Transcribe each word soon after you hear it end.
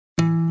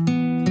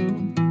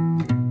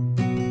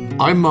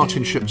I'm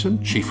Martin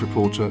Shipton, Chief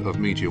Reporter of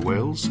Media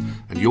Wales,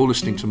 and you're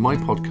listening to my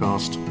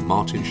podcast,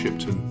 Martin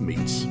Shipton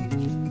Meets.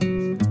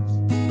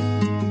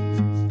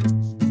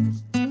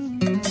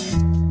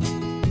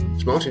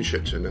 It's Martin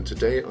Shipton, and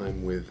today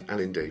I'm with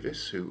Alan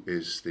Davis, who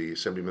is the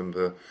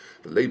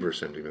Labour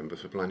Assembly Member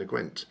for Blaenau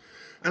Gwent.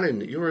 Alan,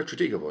 you're a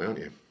Tredegar boy, aren't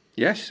you?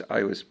 Yes,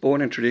 I was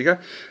born in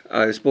Tredegar.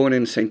 I was born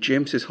in St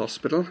James's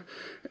Hospital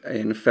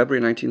in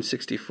February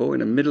 1964 in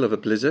the middle of a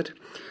blizzard.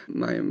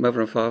 My mother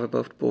and father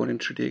both born in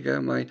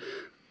Tredegar. My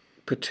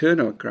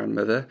paternal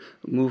grandmother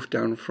moved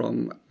down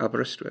from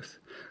Aberystwyth,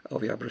 or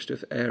the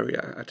Aberystwyth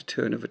area, at the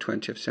turn of the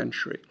 20th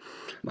century.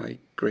 My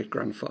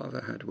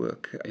great-grandfather had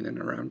work in and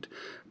around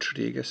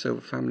Tredegar, so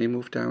the family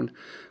moved down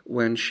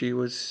when she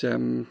was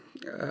an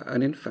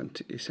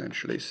infant,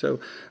 essentially. So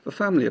the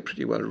family are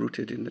pretty well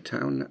rooted in the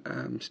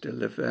town, still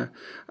live there,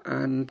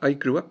 and I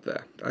grew up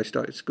there. I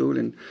started school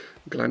in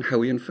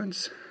Glanhowie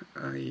Infants,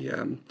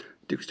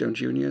 Dukestone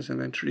Juniors,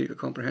 and then Tredegar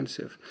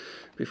Comprehensive,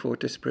 before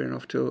disappearing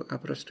off to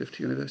Aberystwyth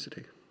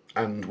University.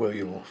 And were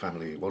your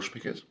family Welsh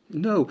speakers?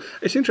 No.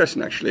 It's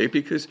interesting, actually,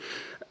 because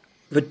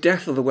the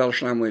death of the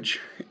Welsh language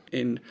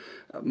in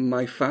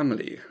my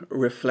family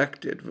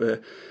reflected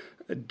the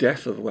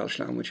death of the Welsh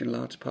language in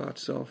large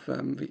parts of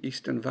the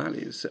Eastern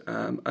Valleys.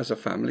 As a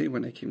family,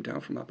 when they came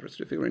down from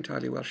Aberystwyth, they were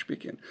entirely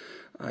Welsh-speaking.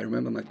 I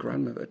remember my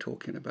grandmother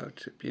talking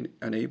about being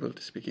unable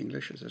to speak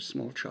English as a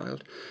small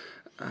child.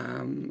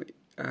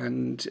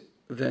 And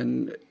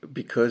then,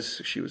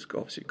 because she was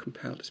obviously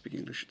compelled to speak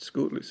English at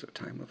school, it was a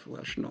time of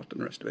Welsh Not and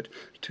the rest of it,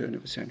 turn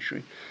of the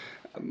century,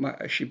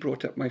 she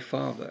brought up my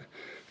father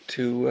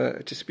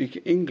to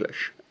speak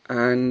English.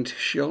 And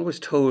she always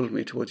told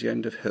me towards the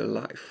end of her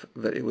life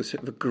that it was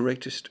the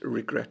greatest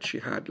regret she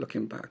had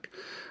looking back.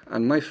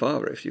 And my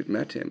father, if you'd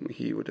met him,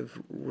 he would have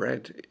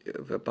read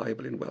the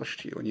Bible in Welsh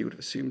to you, and you would have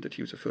assumed that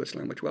he was a first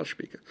language Welsh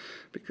speaker,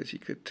 because he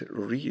could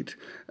read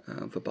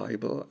the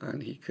Bible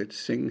and he could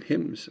sing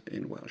hymns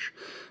in Welsh,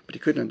 but he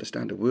couldn't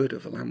understand a word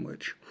of the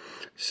language.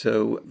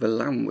 So the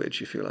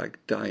language, if you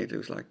like, died. It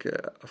was like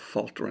a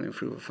fault running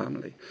through the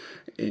family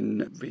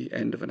in the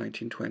end of the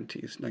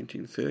 1920s,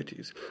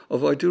 1930s.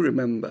 Although I do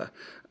remember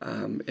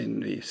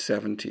in the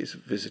 70s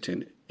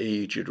visiting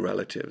aged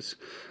relatives,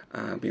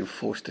 being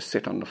forced to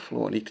sit on the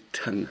floor and eat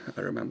tongue,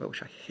 I remember,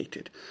 which I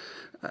hated,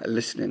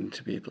 listening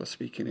to people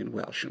speaking in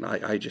Welsh. And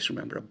I just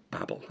remember a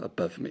babble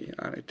above me,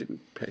 and it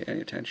didn't pay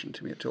any attention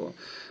to me at all.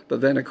 But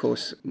then, of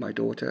course, my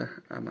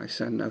daughter and my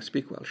son now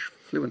speak Welsh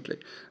fluently.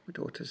 My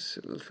daughter's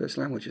first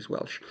language is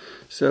Welsh.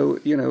 So,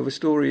 the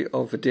story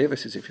of the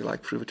Davises, if you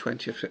like, through the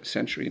 20th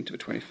century into the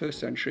 21st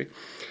century,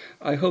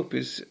 I hope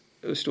is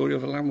a story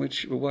of a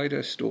language, a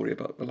wider story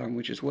about the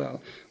language as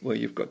well, where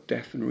you've got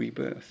death and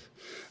rebirth.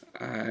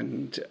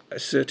 And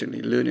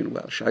certainly learning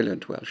Welsh, I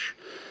learnt Welsh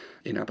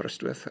in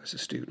Aberystwyth as a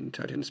student.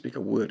 I didn't speak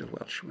a word of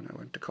Welsh when I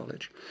went to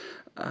college,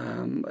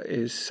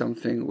 is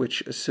something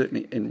which has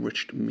certainly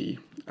enriched me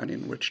and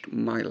enriched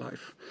my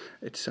life.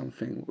 It's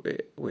something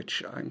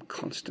which I'm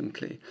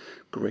constantly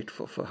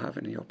grateful for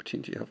having the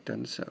opportunity to have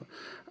done so.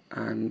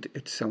 And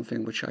it's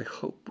something which I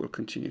hope will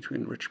continue to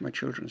enrich my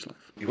children's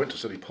life. You went to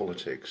study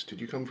politics.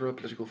 Did you come from a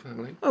political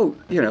family? Oh,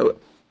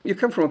 you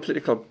come from a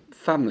political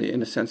family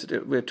in the sense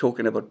that we're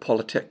talking about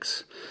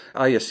politics.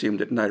 I assumed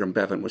that Niram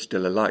Bevan was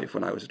still alive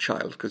when I was a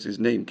child because his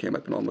name came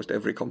up in almost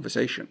every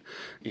conversation.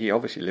 He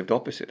obviously lived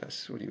opposite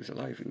us when he was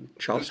alive in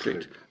Charles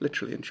Street,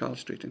 literally in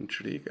Charles Street in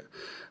Tredegar.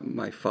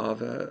 My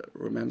father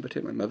remembered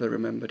him, my mother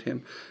remembered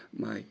him,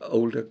 my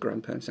older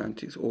grandparents,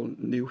 aunties all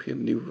knew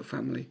him, knew the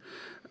family.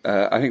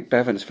 I think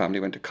Bevan's family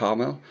went to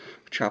Carmel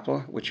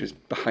Chapel, which is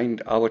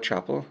behind our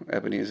chapel,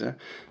 Ebenezer,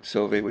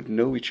 so they would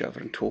know each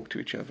other and talk to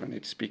each other, and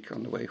they'd speak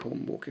on the way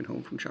home, walking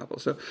home from chapel.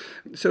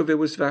 So there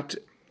was that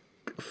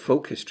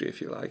folk history,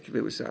 if you like.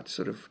 There was that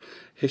sort of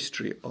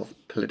history of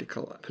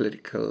political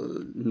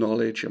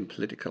knowledge and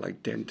political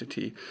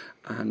identity,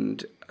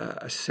 and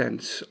a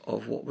sense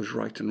of what was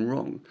right and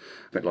wrong.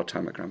 I spent a lot of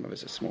time with my grandmother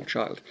as a small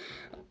child,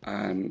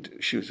 and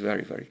she was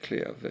very, very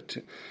clear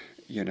that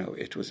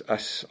it was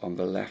us on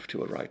the left who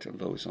were right and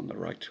those on the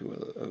right who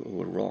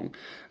were wrong.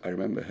 I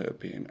remember her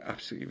being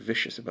absolutely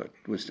vicious about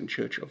Winston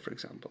Churchill, for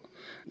example.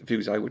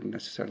 Views I wouldn't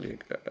necessarily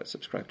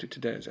subscribe to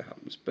today, as it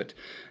happens, but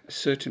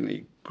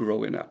certainly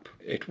growing up,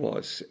 it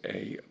was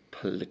a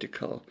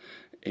political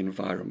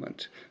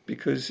environment.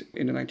 Because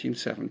in the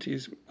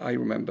 1970s, I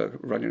remember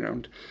running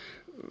around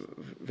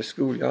the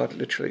schoolyard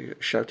literally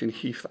shouting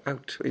Heath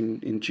out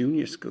in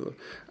junior school.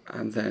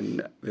 And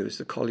then there was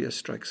the Collier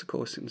strikes, of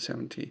course, in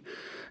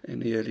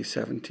the early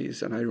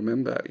 70s. And I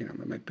remember,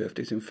 my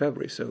birthday's in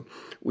February, so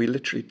we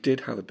literally did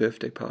have a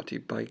birthday party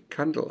by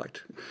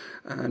candlelight.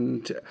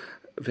 And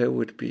there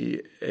would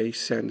be a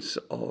sense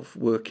of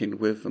working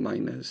with the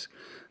miners,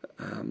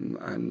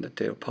 and that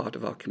they were part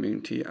of our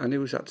community. And it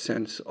was that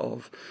sense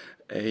of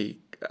a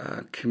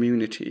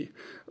community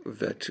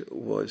that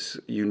was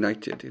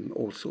united in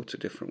all sorts of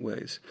different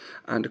ways.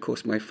 And of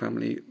course, my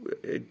family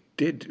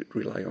did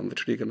rely on the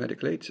Tredegar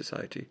Medical Aid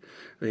Society.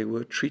 They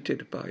were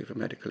treated by the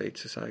Medical Aid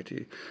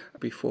Society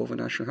before the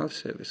National Health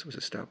Service was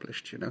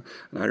established, And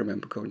I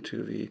remember going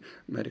to the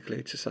Medical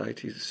Aid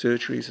Society's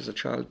surgeries as a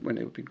child when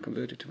they were being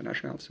converted to the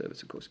National Health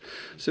Service, of course.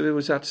 So there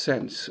was that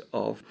sense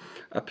of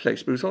a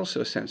place, but there was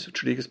also a sense of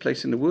Tredegar's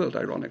place in the world,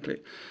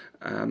 ironically.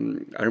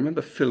 I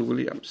remember Phil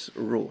Williams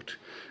wrote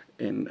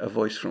in A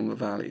Voice from the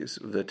Valleys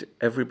that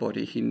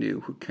everybody he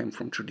knew who came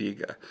from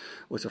Tredegar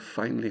was a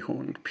finely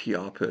honed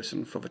PR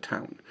person for the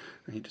town,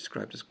 and he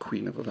described as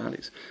Queen of the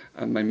Valleys.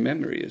 And my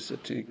memory is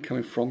that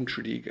coming from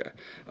Tredegar,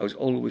 I was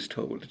always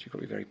told that you've got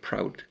to be very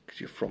proud because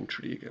you're from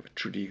Tredegar.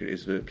 Tredegar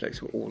is the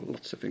place where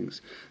lots of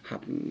things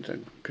happened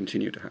and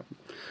continue to happen.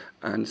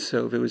 And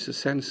so there was a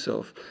sense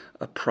of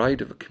a pride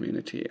of a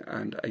community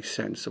and a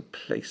sense of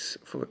place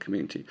for a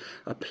community,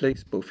 a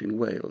place both in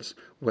Wales,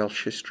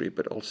 Welsh history,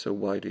 but also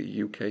wider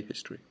UK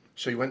history.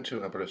 So you went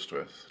to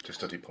Aberystwyth to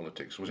study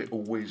politics. Was it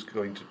always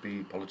going to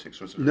be politics?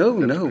 Was it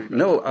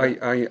No.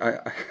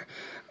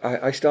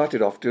 I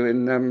started off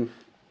doing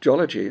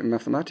geology and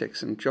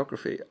mathematics and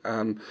geography.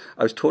 I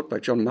was taught by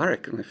John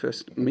Marrick in my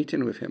first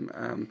meeting with him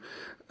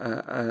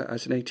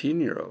as an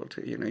 18-year-old.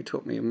 He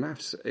taught me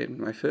maths in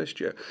my first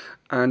year,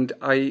 and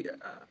I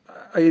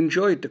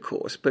enjoyed the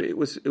course, but it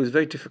was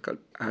very difficult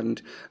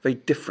and very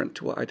different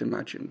to what I'd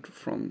imagined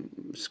from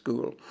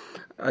school.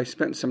 I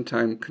spent some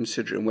time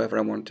considering whether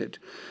I wanted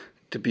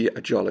to be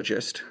a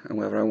geologist and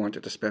whether I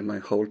wanted to spend my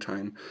whole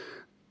time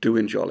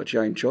doing geology.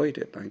 I enjoyed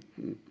it. I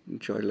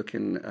enjoy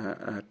looking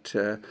at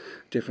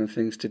different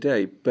things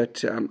today,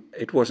 but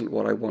it wasn't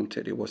what I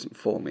wanted. It wasn't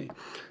for me.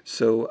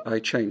 So I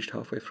changed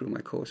halfway through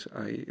my course.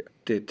 I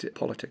did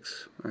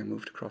politics. I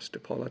moved across to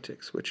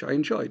politics, which I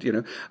enjoyed.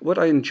 What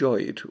I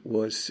enjoyed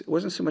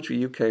wasn't so much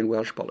the UK and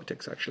Welsh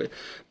politics, actually.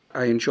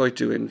 I enjoyed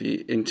doing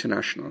the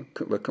international,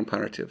 the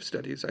comparative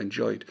studies. I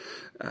enjoyed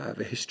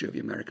the history of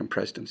the American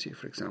presidency,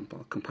 for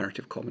example,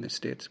 comparative communist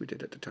states we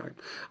did at the time.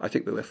 I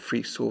think there were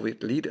 3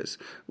 Soviet leaders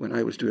when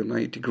I was doing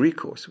my degree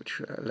course,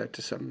 which led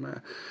to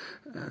some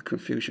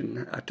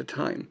confusion at the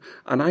time.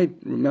 And I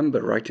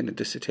remember writing a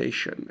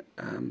dissertation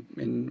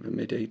in the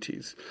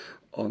mid-80s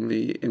on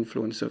the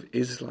influence of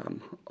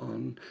Islam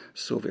on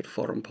Soviet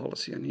foreign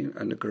policy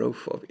and the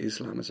growth of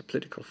Islam as a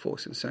political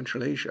force in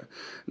Central Asia.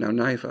 Now,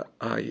 neither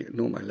I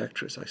nor my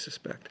lecturers, I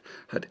suspect,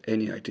 had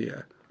any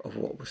idea of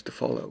what was to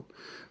follow.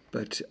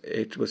 But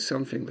it was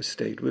something that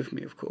stayed with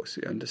me, of course,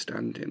 the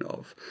understanding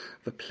of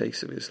the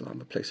place of Islam,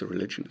 the place of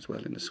religion as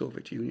well in the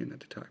Soviet Union at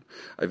the time.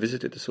 I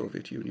visited the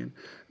Soviet Union.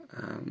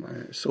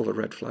 I saw the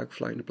red flag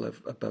flying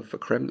above the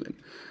Kremlin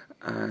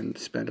and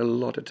spent a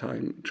lot of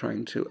time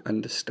trying to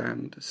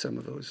understand some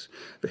of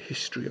the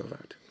history of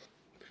that.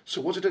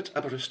 So was it at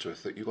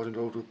Aberystwyth that you got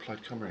involved with Plaid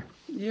Cymru?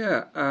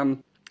 Yeah.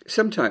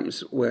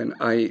 Sometimes when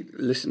I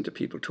listen to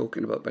people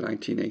talking about the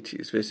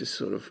 1980s, there's this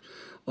sort of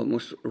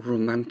almost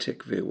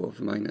romantic view of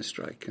the miners'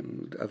 strike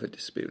and other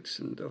disputes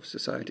and of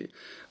society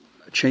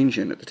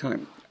changing at the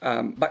time.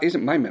 But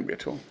isn't my memory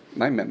at all.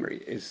 My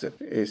memory is that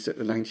the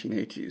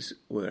 1980s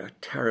were a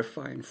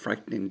terrifying,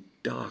 frightening,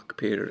 dark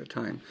period of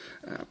time,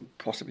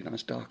 possibly not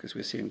as dark as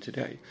we're seeing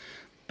today.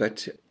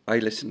 But I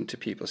listened to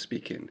people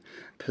speaking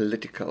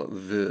political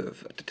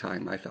verve at the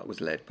time I felt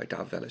was led by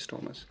Daf Felys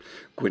Thomas,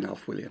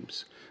 Gwynalf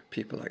Williams,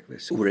 people like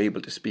this, who were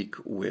able to speak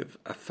with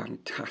a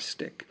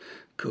fantastic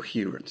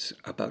coherence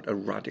about a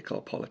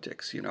radical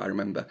politics. I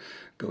remember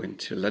going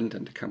to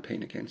London to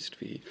campaign against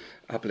the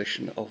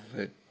abolition of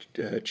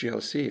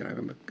GLC, and I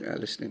remember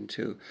listening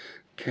to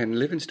Ken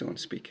Livingstone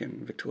speak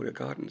in Victoria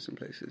Gardens and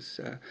places,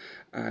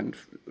 and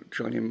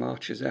joining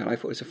marches there. And I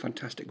thought it was a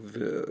fantastic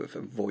verve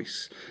and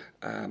voice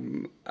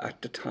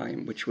at the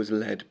time, which was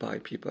led by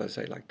people, as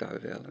I like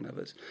Davell and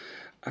others.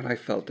 And I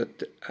felt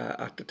that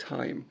at the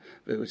time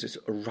there was this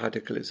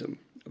radicalism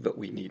that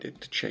we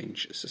needed to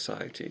change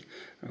society,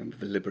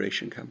 the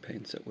liberation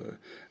campaigns that were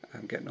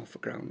getting off the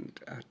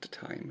ground at the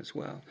time as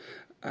well.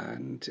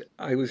 And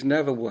I was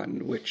never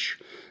one which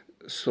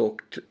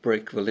sought to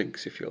break the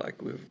links, if you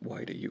like, with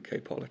wider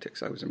UK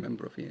politics. I was a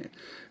member of the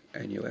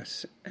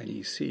NUS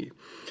NEC,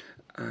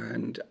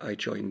 and I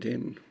joined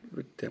in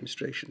with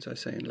demonstrations, I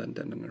say, in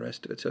London and the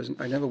rest of it. So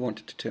I never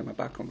wanted to turn my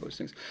back on those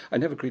things. I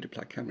never agreed with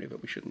Plaid Cymru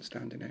that we shouldn't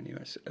stand in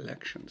NUS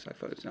elections. I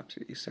felt it was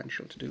absolutely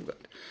essential to do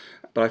that.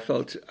 But I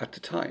felt at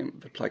the time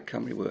that Plaid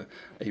Cymru were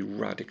a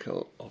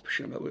radical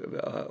option,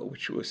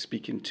 which was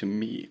speaking to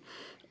me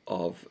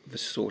of the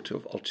sort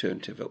of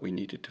alternative that we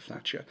needed to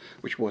Thatcher,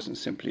 which wasn't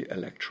simply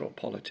electoral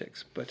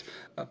politics, but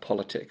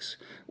politics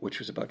which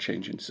was about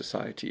changing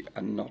society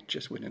and not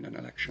just winning an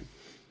election.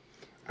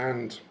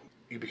 And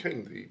you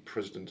became the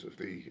president of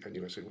the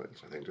NUS in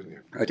Wales, I think, didn't you?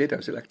 I did. I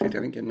was elected, I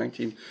think, in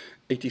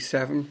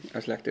 1987. I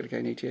was elected again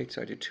in 88,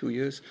 so I did 2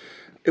 years.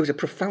 It was a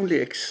profoundly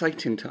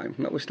exciting time,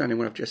 notwithstanding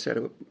what I've just said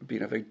about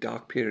being a very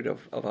dark period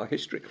of our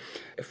history.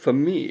 For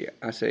me,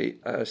 as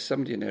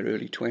somebody in their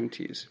early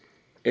 20s,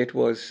 it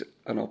was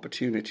an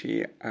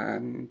opportunity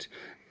and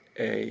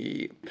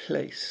a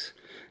place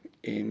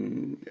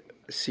in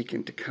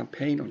seeking to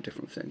campaign on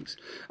different things.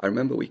 I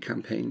remember we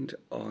campaigned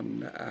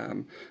on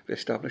the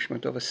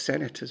establishment of a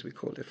Senate, as we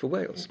called it, for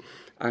Wales.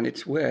 And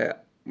it's where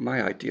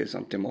my ideas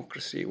on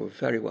democracy were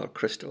very well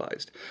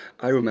crystallised.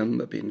 I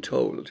remember being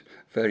told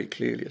very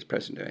clearly as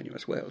President of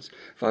NUS Wales,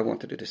 if I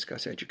wanted to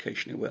discuss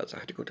education in Wales, I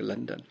had to go to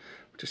London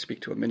to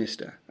speak to a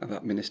minister, and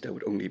that minister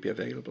would only be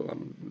available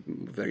on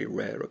very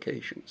rare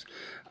occasions.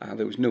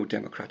 There was no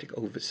democratic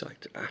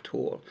oversight at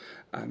all,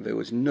 and there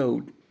was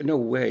no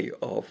way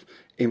of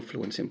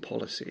influencing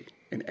policy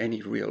in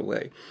any real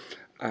way.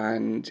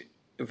 And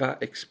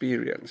that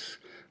experience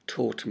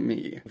taught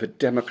me the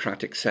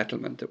democratic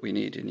settlement that we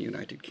need in the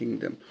United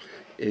Kingdom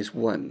is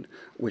one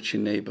which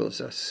enables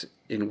us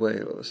in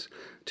Wales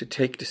to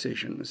take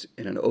decisions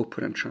in an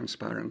open and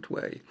transparent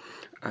way,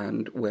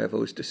 and where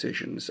those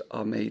decisions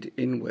are made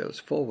in Wales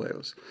for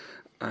Wales.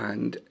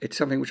 And it's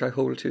something which I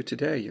hold to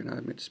today. You know, I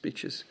made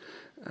speeches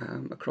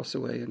across the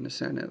way in the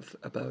Senedd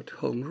about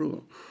Home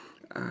Rule.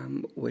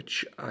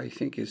 Which I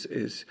think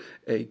is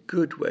a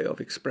good way of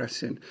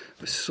expressing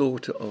the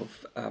sort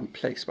of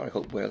place where I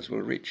hope Wales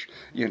will reach.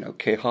 You know,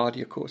 Kay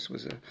Hardy, of course,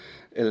 was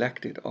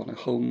elected on a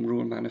Home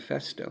Rule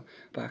manifesto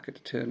back at the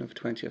turn of the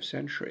 20th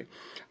century,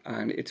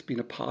 and it's been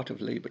a part of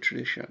Labour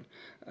tradition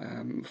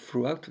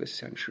throughout this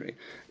century.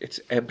 It's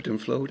ebbed and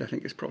flowed, I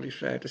think it's probably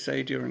fair to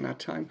say, during that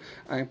time,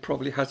 and it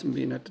probably hasn't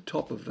been at the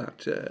top of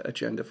that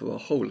agenda for the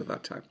whole of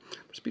that time.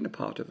 It's been a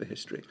part of the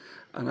history,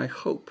 and I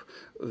hope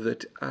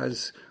that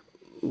as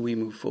we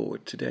move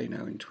forward today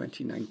now in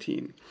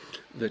 2019,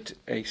 that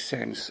a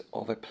sense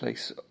of a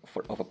place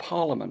of a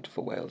parliament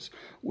for Wales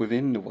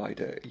within the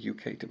wider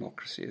UK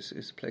democracy is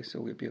a place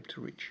that we'll be able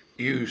to reach.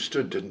 You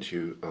stood, didn't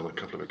you, on a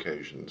couple of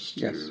occasions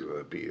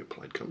to be a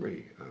Plaid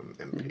Cymru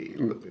MP,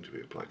 looking to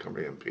be a Plaid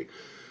Cymru MP.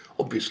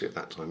 Obviously, at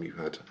that time, you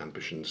had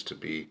ambitions to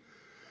be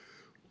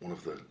one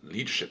of the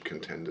leadership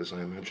contenders,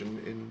 I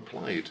imagine, in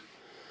Plaid.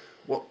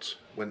 What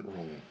went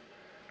wrong?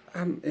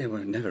 It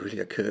never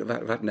really occurred.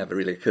 That never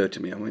really occurred to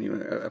me. And when you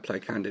were a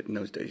Plaid candidate in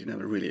those days, you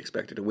never really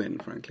expected to win,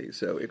 frankly.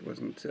 So it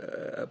wasn't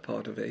a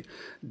part of a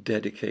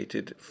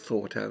dedicated,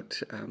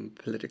 thought-out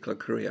political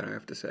career, I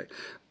have to say.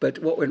 But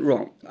what went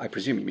wrong? I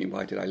presume you mean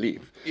why did I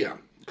leave? Yeah,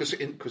 because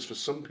for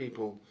some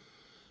people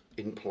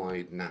in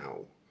Plaid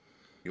now,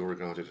 you're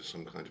regarded as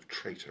some kind of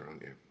traitor,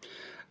 aren't you?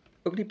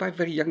 Only by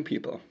very young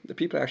people. The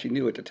people I actually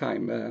knew at the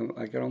time,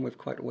 I get on with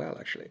quite well,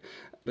 actually.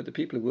 But the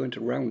people who weren't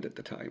around at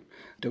the time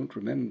don't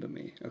remember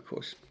me, of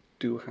course,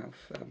 do have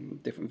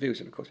different views.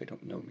 And, of course, they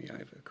don't know me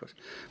either, of course.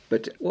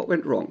 But what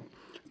went wrong?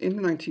 In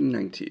the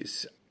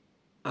 1990s,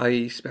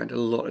 I spent a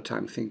lot of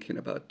time thinking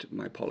about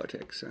my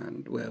politics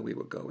and where we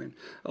were going.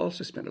 I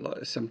also spent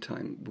some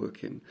time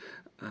working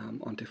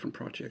on different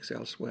projects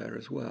elsewhere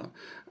as well.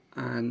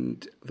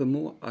 And the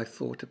more I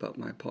thought about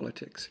my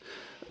politics,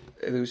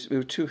 there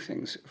were two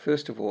things.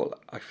 First of all,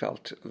 I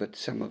felt that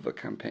some of the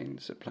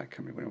campaigns that Plaid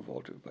Cymru were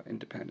involved with about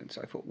independence,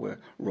 I thought were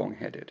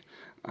wrong-headed.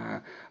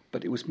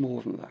 But it was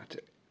more than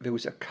that. There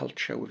was a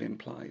culture within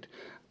Plaid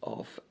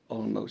of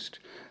almost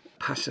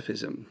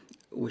pacifism,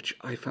 which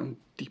I found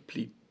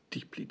deeply,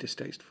 deeply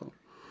distasteful.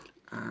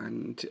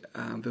 And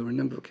there were a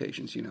number of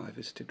occasions, you know, I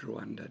visited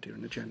Rwanda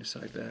during the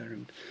genocide there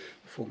and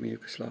former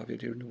Yugoslavia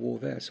during the war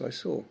there, so I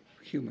saw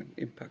human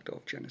impact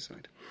of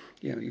genocide.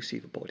 You know, you see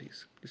the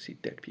bodies, you see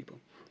dead people,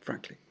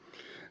 frankly.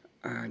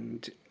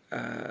 And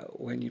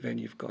when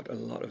you've got a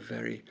lot of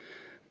very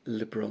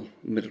liberal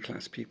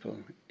middle-class people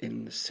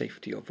in the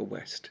safety of the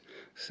West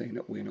saying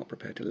that we're not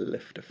prepared to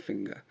lift a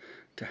finger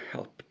to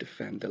help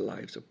defend the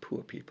lives of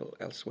poor people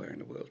elsewhere in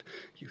the world,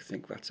 you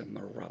think that's a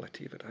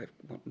morality that I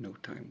want no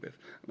time with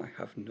and I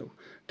have no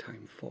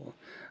time for.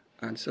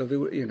 And so there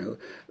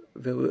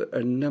were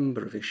a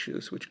number of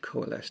issues which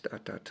coalesced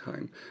at that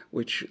time,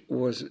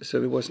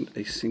 there wasn't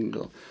a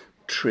single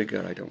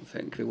trigger, I don't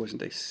think. There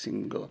wasn't a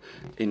single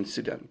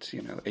incident,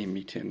 you know, a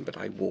meeting that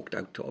I walked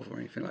out of or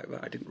anything like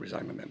that. I didn't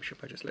resign my membership,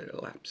 I just let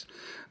it lapse.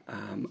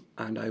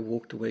 And I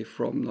walked away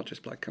from not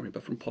just Plaid Cymru,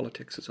 but from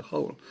politics as a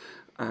whole.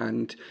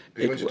 And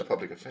you went into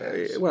public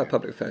affairs. Well,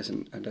 public affairs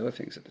and other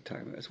things at the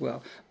time as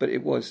well. But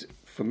it was,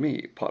 for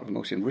me, part of the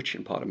most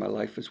enriching part of my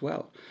life as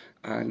well.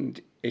 And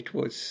it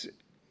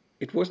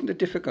wasn't a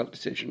difficult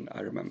decision,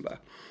 I remember,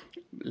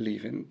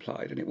 leaving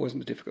Plaid, and it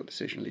wasn't a difficult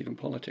decision leaving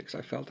politics.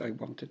 I felt I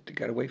wanted to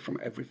get away from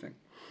everything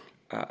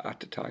at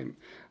the time,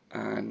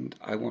 and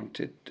I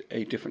wanted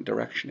a different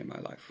direction in my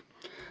life.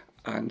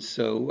 And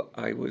so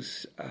I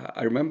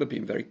remember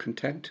being very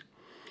content.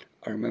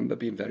 I remember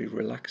being very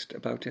relaxed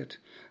about it.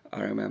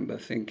 I remember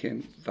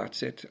thinking,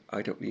 that's it,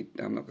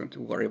 I'm not going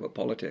to worry about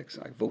politics.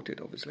 I voted,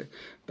 obviously,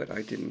 but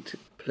I didn't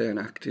play an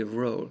active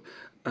role.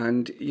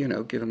 And, you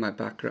know, given my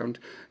background,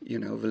 you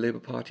know, the Labour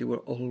Party were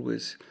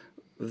always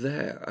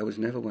there. I was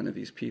never one of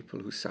these people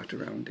who sat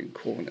around in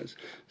corners,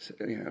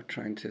 you know,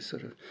 trying to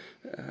sort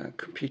of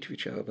compete with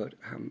each other about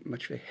how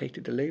much they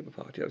hated the Labour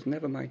Party. That was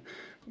never my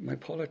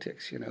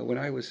politics, you know. When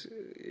I was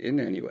in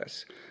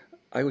NUS,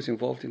 I was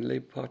involved in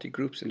Labour Party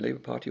groups and Labour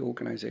Party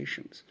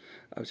organisations.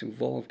 I was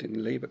involved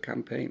in Labour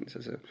campaigns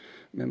as a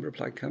member of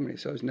Plaid Cymru.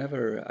 So I was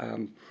never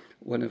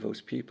one of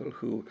those people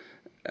who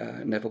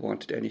never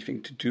wanted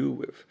anything to do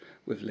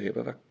with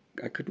Labour.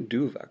 I couldn't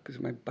do that because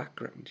of my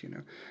background, you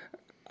know.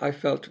 I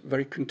felt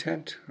very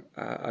content.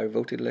 I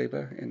voted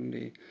Labour in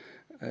the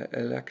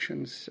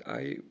elections.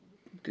 I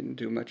didn't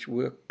do much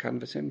work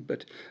canvassing,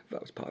 but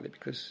that was partly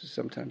because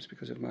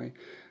of my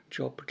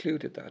job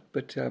precluded that.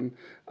 But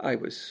I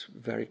was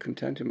very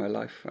content in my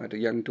life. I had a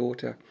young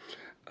daughter.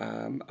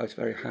 I was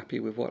very happy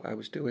with what I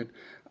was doing.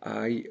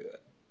 I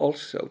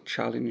also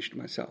challenged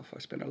myself. I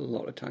spent a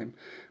lot of time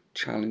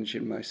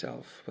challenging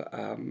myself,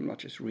 not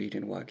just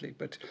reading widely,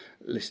 but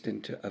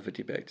listening to other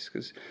debates.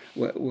 Because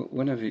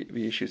one of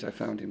the issues I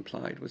found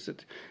implied was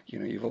that, you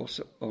know, you've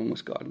also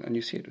almost gotten, and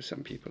you see it with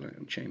some people in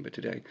the chamber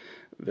today,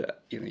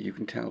 that, you know, you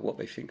can tell what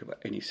they think about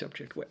any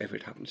subject, whatever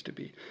it happens to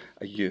be,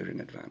 a year in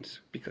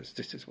advance, because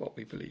this is what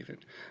we believe in.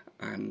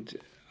 And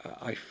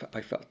I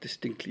felt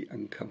distinctly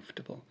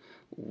uncomfortable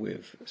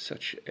with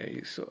such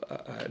a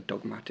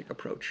dogmatic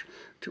approach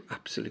to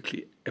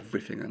absolutely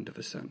everything under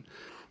the sun.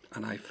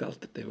 And I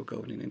felt that they were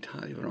going in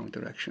entirely the wrong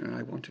direction, and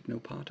I wanted no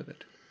part of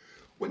it.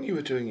 When you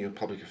were doing your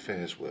public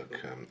affairs work,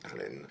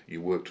 Alan,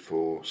 you worked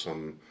for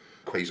some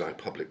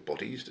quasi-public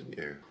bodies, didn't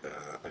you?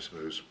 I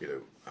suppose, you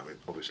know, I mean,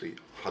 obviously,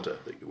 Hudder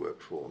that you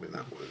worked for, I mean,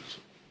 that was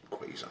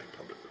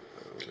quasi-public.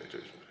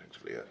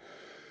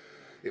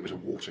 It was a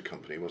water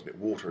company, wasn't it?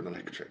 Water and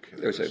electric.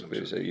 It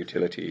was a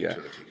utility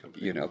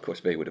company. You know, of course,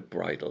 they would have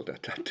bridled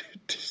at that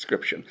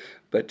description.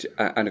 But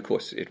and of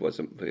course, it was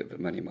the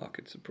money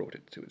markets that brought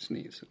it to its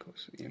knees. Of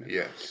course, you know.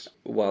 Yes.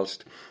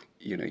 Whilst,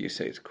 you know, you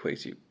say it's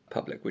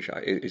quasi-public, which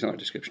is not a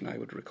description I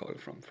would recoil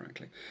from,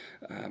 frankly,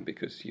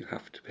 because you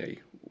have to pay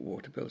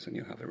water bills and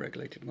you have a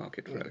regulated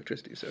market for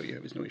electricity. So yeah,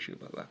 there's no issue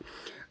about that.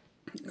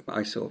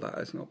 I saw that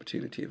as an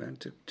opportunity then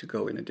to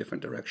go in a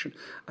different direction.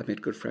 I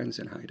made good friends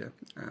in Hyder.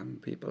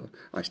 People,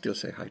 I still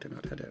say Hyder,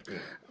 not Hyder,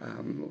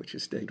 which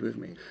has stayed with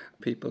me.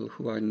 People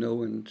who I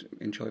know and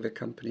enjoy their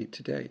company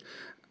today.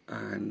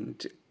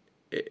 And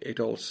it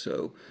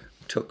also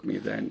took me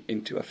then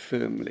into a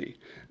firmly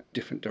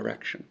different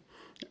direction.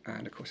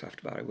 And of course,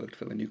 after that, I worked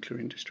for the nuclear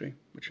industry,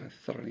 which I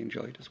thoroughly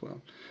enjoyed as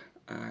well.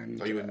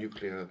 And, are you a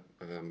nuclear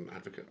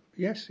advocate?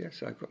 Yes,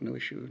 I've got no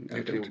issue.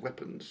 Nuclear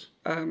weapons?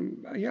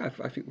 Yeah,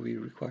 I think we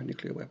require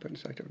nuclear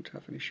weapons. I don't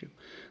have an issue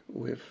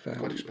with...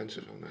 quite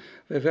expensive, aren't they?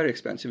 They're very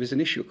expensive. There's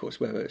an issue, of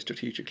course, whether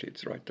strategically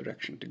it's the right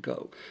direction to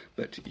go.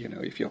 But, you know,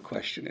 if your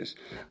question is,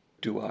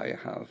 do I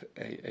have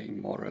a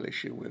moral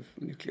issue with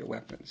nuclear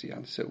weapons, the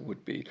answer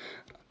would be...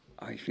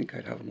 I think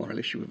I'd have a moral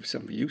issue with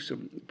some of the use of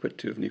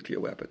nuclear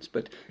weapons,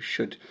 but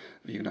should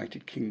the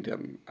United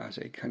Kingdom as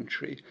a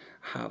country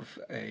have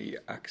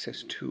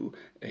access to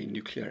a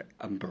nuclear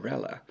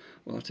umbrella?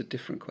 Well, that's a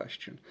different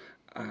question.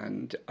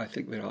 And I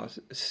think there are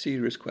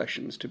serious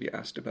questions to be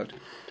asked about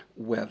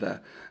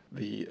whether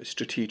the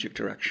strategic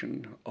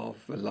direction of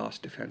the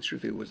last defence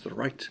review was the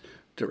right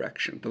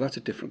direction. But that's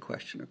a different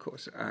question, of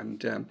course.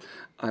 And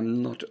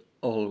I'm not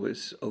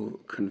always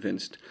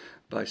convinced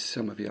by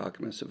some of the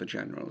arguments of the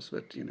generals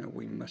that, you know,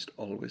 we must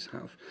always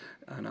have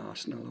an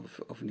arsenal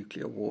of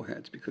nuclear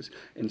warheads, because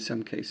in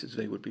some cases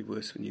they would be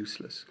worse than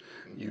useless.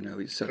 You know,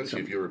 plenty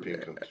of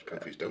European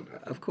countries don't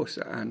have them. Of course,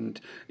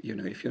 and you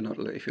know, if you're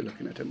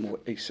looking at a more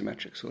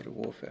asymmetric sort of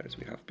warfare as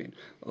we have been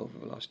over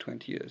the last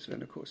 20 years,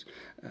 then of course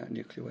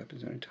nuclear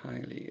weapons are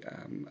entirely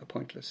a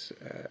pointless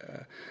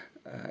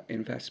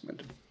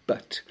investment.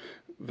 But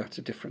that's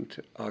a different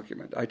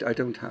argument. I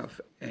don't have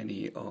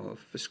any of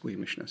the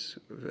squeamishness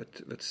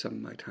that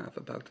some might have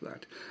about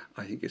that.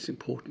 I think it's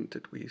important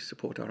that we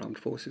support our armed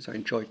forces. I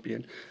enjoyed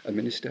being a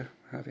minister,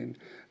 having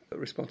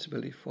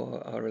responsibility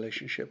for our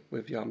relationship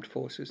with the armed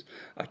forces.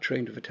 I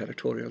trained with the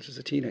territorials as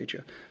a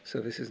teenager, so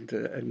this isn't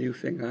a new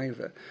thing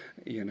either.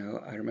 You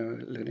know, I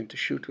remember learning to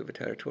shoot with the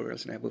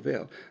territorials in Ebbw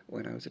Vale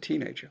when I was a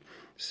teenager.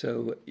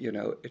 So, you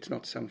know, it's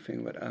not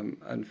something that I'm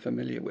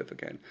unfamiliar with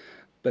again.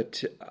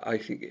 But I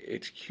think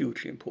it's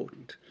hugely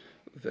important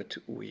that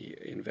we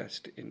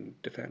invest in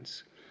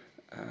defence,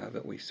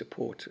 that we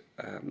support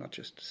not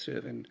just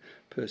serving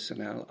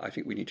personnel. I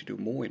think we need to do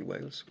more in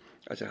Wales.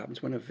 As it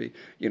happens, whenever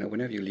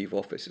you leave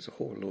office, there's a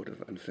whole load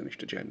of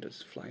unfinished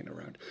agendas flying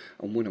around.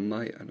 And one of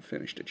my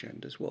unfinished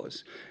agendas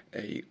was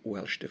a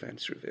Welsh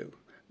defence review,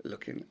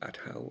 looking at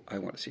how I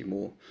want to see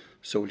more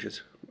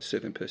soldiers,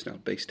 serving personnel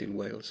based in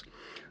Wales.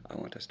 I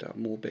want us to have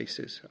more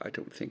bases. I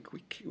don't think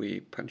we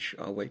punch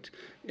our weight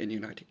in the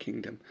United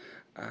Kingdom.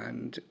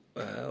 And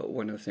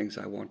one of the things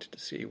I wanted to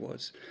see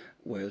was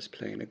Wales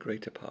playing a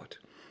greater part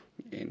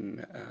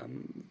in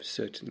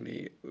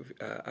certainly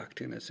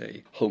acting as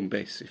a home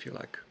base, if you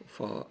like,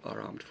 for our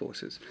armed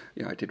forces.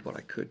 You know, I did what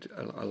I could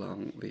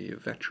along the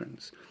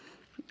veterans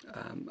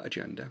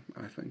agenda.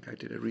 I think I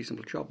did a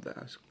reasonable job there.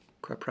 I was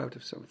quite proud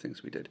of some of the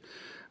things we did,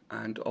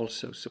 and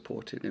also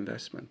supported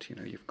investment. You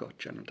know, you've got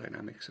General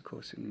Dynamics, of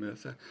course, in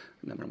Merthyr.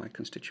 A number of my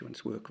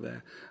constituents work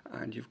there,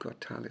 and you've got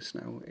Thales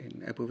now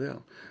in Ebbw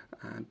Vale,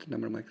 and a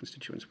number of my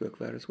constituents work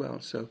there as well.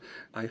 So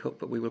I hope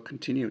that we will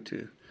continue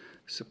to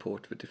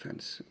support the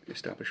defence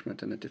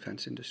establishment and the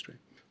defence industry.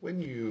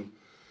 When you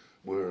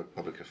were a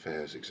public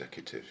affairs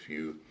executive,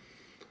 you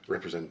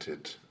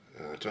represented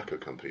tobacco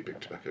company, big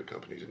tobacco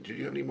companies. And did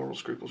you have any moral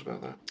scruples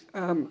about that?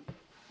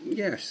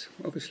 Yes,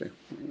 obviously.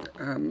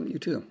 You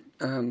do.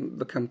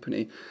 The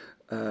company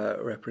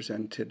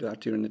represented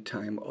that during the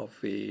time of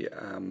the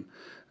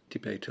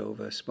debate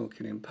over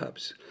smoking in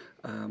pubs.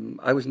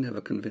 I was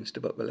never convinced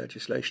about the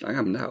legislation. I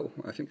am now.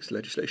 I think this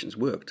legislation's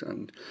worked,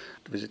 and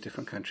to visit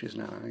different countries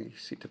now, I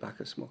see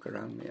tobacco smoke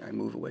around me. I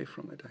move away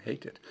from it. I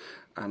hate it.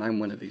 And I'm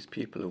one of these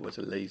people who was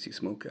a lazy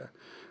smoker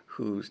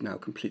who's now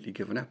completely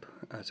given up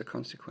as a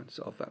consequence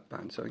of that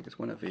ban. So I think it's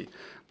one of the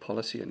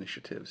policy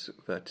initiatives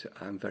that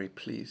I'm very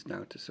pleased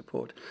now to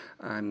support.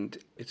 And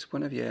it's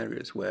one of the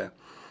areas where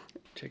I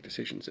take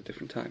decisions at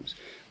different times.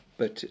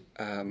 But,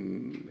 as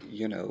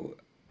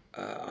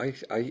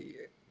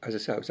I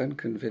said, I was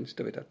unconvinced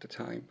of it at the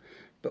time,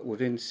 but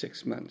within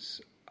 6 months,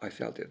 I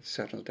felt it had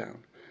settled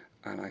down,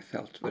 and I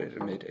felt that it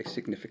had made a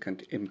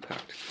significant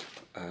impact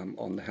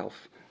on the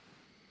health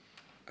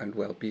and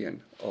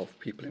well-being of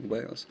people in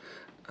Wales.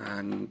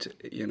 And,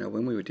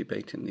 when we were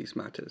debating these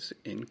matters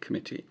in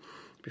committee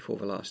before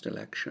the last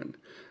election,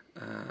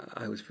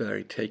 I was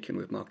very taken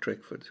with Mark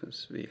Drakeford,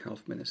 who's the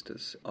health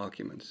minister's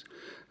arguments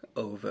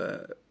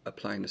over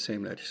applying the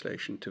same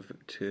legislation to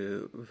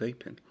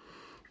vaping.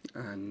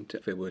 And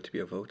if there were to be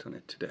a vote on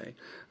it today,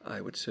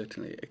 I would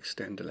certainly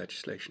extend the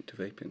legislation to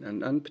vaping.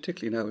 And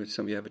particularly now,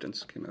 some of the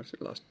evidence came out in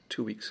the last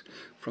 2 weeks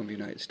from the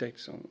United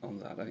States on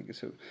that. I think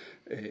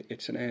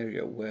it's an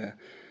area where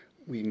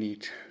we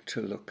need to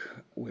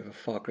look with a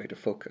far greater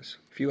focus.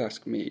 If you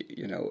ask me,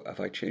 have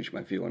I changed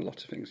my view on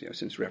lots of things,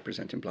 since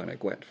representing Blaenau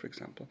Gwent, for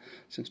example,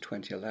 since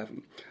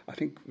 2011, I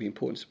think the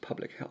importance of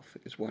public health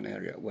is one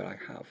area where I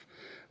have.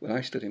 When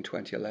I stood in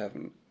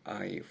 2011,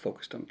 I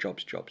focused on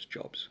jobs,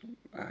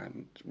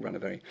 and ran a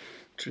very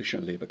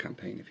traditional Labour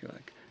campaign, if you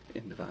like,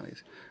 in the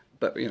valleys.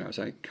 But, as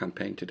I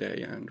campaign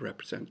today and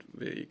represent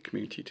the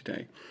community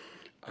today,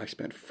 I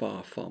spent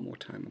far, far more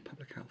time on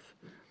public health.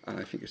 And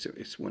I think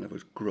it's one of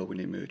those growing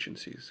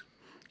emergencies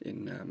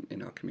in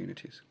our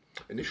communities.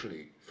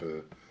 Initially,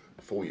 for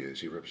 4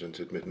 years, you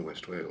represented Mid and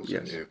West Wales.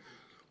 Yes. Didn't you?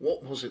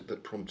 What was it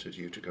that prompted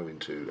you to go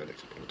into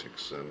elected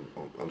politics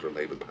under a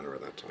Labour banner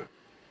at that time?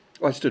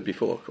 Well, I stood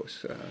before, of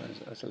course,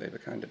 as a Labour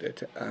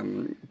candidate,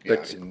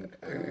 but in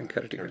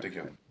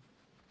Ceredigion.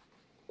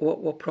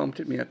 What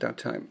prompted me at that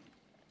time?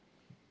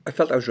 I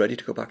felt I was ready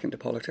to go back into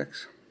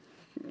politics.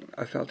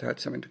 I felt I had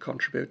something to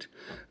contribute.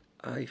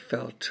 I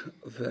felt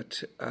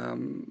that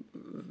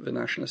the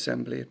National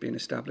Assembly had been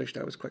established.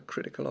 I was quite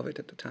critical of it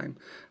at the time.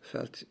 I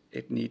felt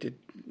it needed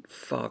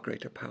far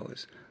greater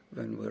powers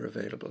than were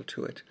available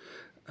to it.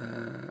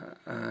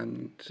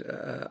 And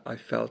I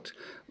felt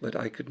that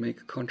I could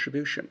make a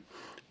contribution.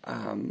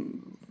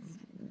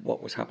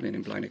 What was happening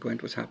in Blaenau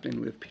Gwent was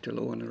happening with Peter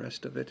Lowe and the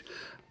rest of it.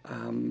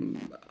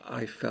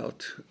 I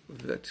felt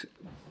that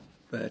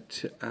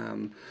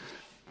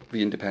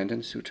the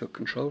independents who took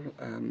control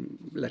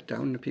let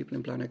down the people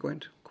in Blaenau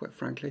Gwent, quite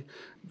frankly.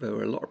 There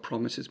were a lot of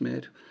promises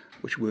made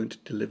which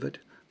weren't delivered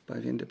by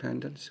the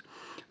independents.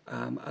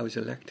 I was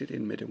elected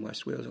in Mid and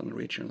West Wales on the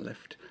regional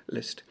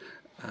list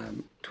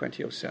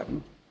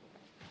 2007,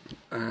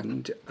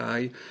 and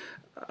I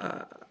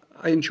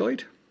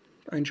enjoyed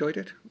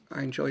it.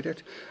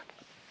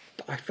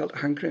 I felt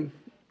hankering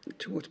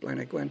towards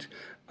Blaenau Gwent.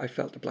 I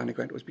felt that Blaenau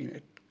Gwent was being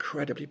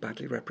incredibly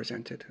badly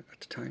represented at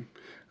the time.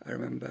 I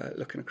remember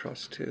looking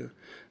across to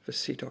the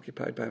seat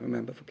occupied by a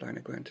member for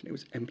Blaenau Gwent, and it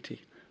was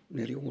empty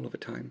nearly all of the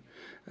time.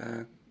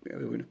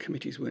 When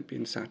committees weren't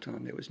being sat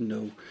on, there was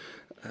no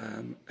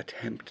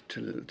attempt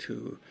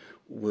to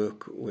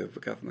work with the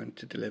government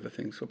to deliver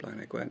things for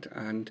Blaenau Gwent.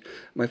 And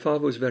my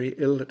father was very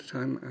ill at the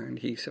time, and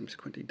he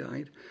subsequently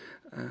died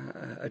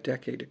a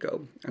decade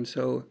ago. And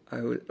so,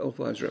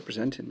 although I was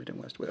representing Mid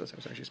and West Wales, I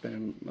was actually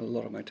spending a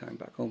lot of my time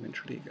back home in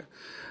Tredegar.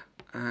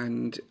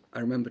 And I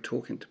remember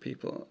talking to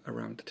people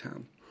around the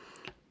town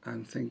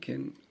and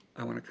thinking,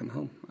 I want to come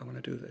home, I want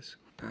to do this.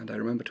 And I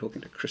remember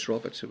talking to Chris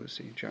Roberts, who was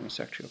the General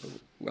Secretary of the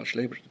Welsh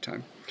Labour at the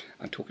time,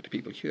 and talking to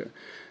people here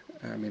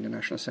in the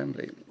National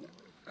Assembly.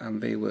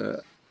 And they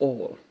were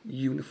all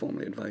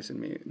uniformly advising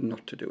me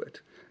not to do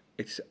it.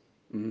 It's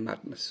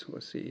madness,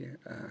 was the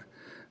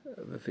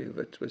view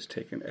that was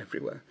taken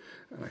everywhere,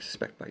 and I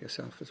suspect by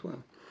yourself as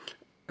well.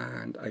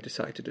 And I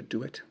decided to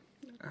do it.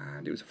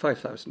 And it was a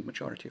 5,000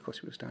 majority, of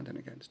course, we were standing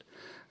against.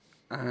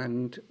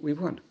 And we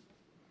won.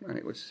 And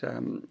it was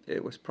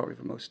probably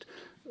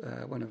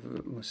one of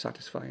the most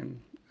satisfying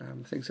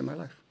things in my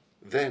life.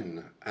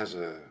 Then, as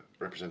a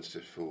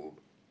representative for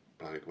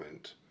Blaenau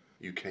Gwent,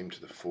 you came to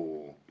the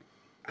fore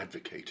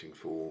advocating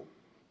for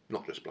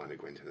not just Blaenau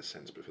Gwent in a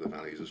sense, but for the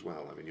valleys as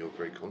well. I mean, you're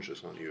very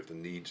conscious, aren't you, of the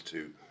need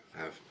to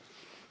have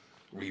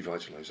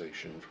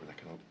revitalisation from an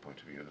economic point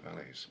of view of the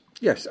valleys.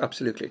 Yes,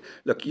 absolutely.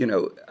 Look,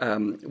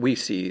 we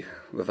see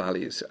the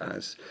valleys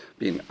as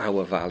being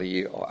our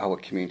valley or our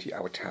community,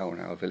 our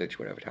town, our village,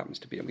 wherever it happens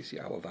to be, and we see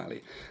our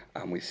valley,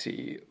 and we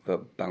see the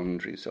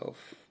boundaries of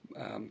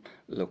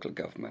local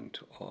government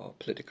or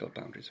political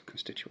boundaries of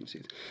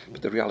constituencies.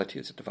 But the reality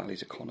is that the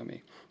Valley's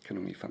economy can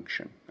only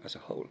function as a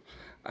whole.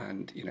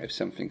 And, if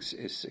something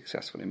is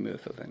successful in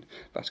Merthyr, then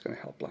that's going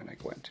to help Blaenau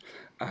Gwent.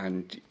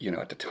 And,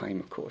 at the time,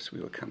 of course,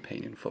 we were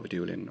campaigning for the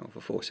dueling of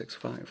the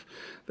 465,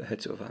 the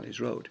Hudson Valleys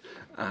Road,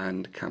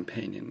 and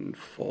campaigning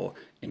for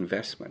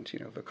investment.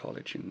 The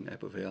college in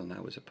Ebbw Vale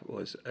now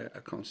was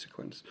a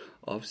consequence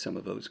of some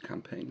of those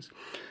campaigns.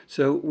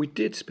 So we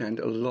did spend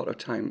a lot of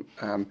time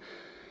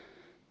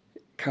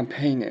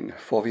campaigning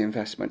for the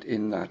investment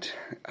in that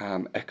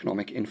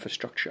economic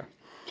infrastructure.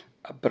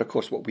 But of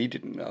course, what we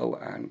didn't know,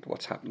 and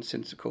what's happened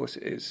since, of course,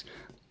 is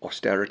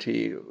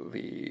austerity,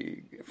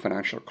 the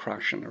financial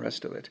crash, and the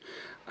rest of it.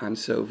 And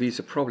so these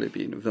have probably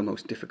been the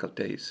most difficult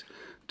days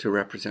to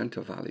represent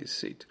a Valley's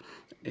seat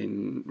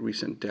in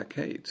recent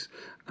decades.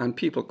 And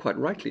people, quite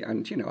rightly,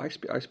 and I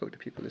spoke to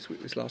people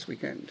this last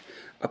weekend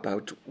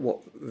about what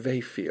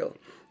they feel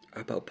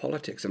about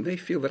politics, and they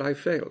feel that I've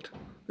failed.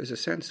 There's a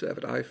sense there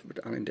that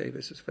Alan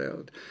Davies has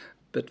failed,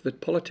 but that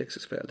politics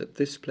has failed, that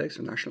this place,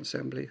 the National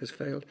Assembly, has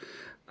failed,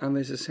 and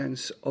there's a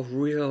sense of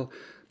real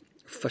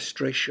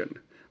frustration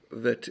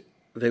that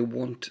they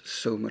want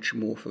so much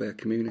more for their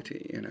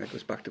community. It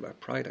goes back to that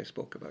pride I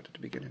spoke about at the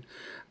beginning,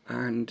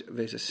 and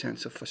there's a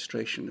sense of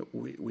frustration that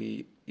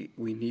we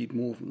need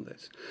more than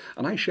this,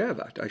 and I share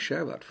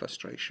that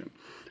frustration.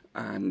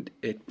 And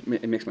it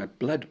makes my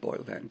blood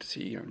boil then to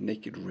see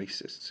naked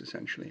racists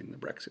essentially in the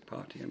Brexit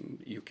Party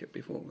and UKIP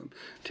before them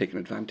taking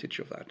advantage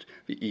of that,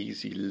 the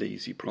easy,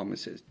 lazy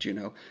promises.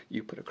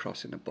 You put a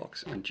cross in a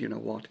box and do you know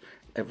what?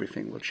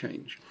 Everything will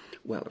change.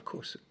 Well, of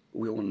course,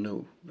 we all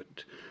know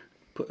that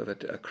put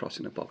a cross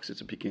in a box is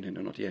the beginning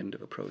and not the end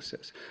of a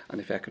process. And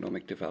if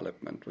economic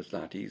development was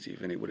that easy,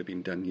 then it would have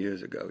been done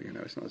years ago.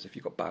 It's not as if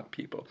you've got bad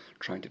people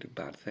trying to do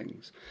bad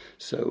things.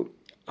 So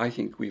I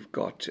think we've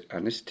got,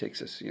 and this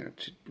takes us,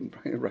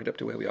 right up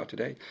to where we are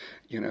today.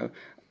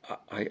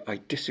 I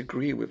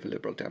disagree with the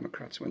Liberal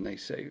Democrats when they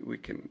say we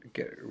can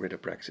get rid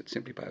of Brexit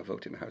simply by a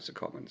vote in the House of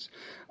Commons.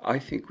 I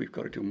think we've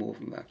got to do more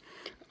than that.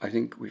 I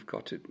think we've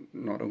got to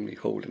not only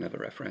hold another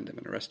referendum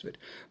and the rest of it,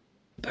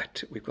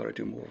 but we've got to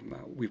do more than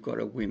that. We've got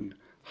to win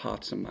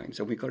hearts and minds,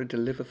 and we've got to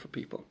deliver for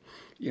people.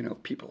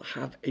 People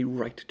have a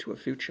right to a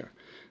future.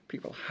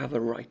 People have a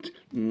right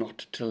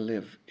not to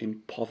live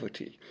in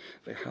poverty.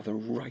 They have a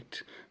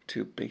right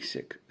to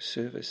basic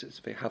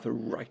services. They have a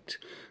right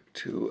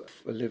to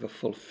live a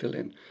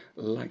fulfilling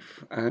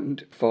life.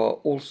 And for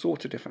all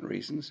sorts of different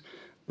reasons,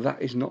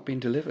 that is not being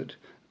delivered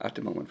at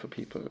the moment for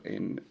people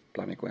in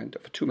Blaenau Gwent.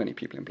 For too many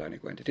people in Blaenau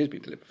Gwent, it is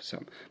being delivered for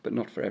some, but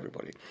not for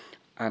everybody.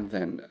 And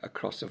then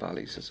across the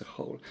valleys as a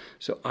whole.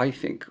 So I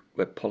think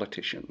we're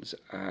politicians,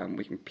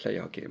 we can play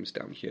our games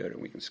down here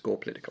and we can score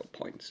political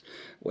points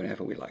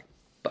whenever we like.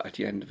 But at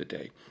the end of the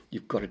day,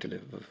 you've got to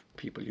deliver for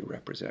people you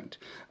represent.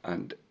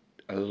 And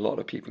a lot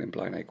of people in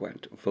Blaenau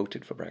Gwent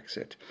voted for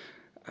Brexit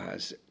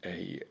as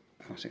I'm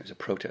not saying as a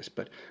protest,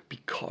 but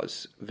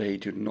because they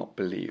do not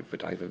believe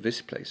that either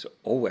this place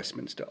or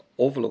Westminster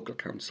or the local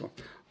council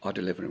are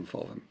delivering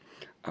for them.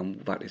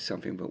 And that is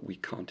something that we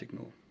can't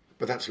ignore.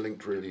 But that's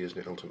linked really, isn't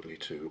it, ultimately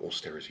to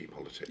austerity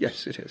politics?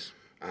 Yes, it is.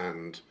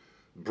 And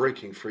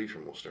breaking free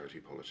from austerity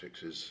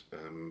politics is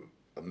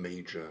a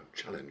major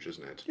challenge,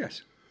 isn't it?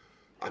 Yes.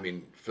 I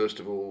mean, first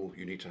of all,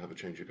 you need to have a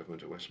change of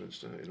government at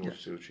Westminster in order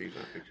to achieve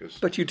that.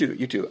 But you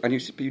do. And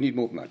you need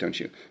more than that, don't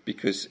you?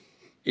 Because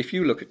if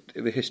you look at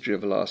the history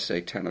of the last,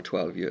 say, 10 or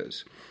 12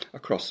 years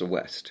across the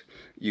West,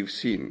 you've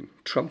seen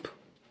Trump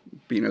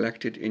being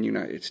elected in the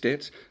United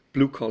States,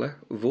 blue-collar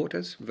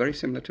voters, very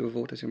similar to the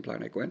voters in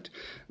Blaenau Gwent.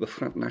 The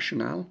Front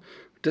National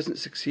doesn't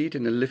succeed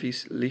in the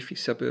leafy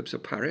suburbs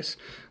of Paris,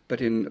 but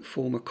in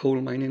former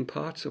coal mining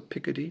parts of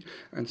Picardy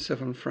and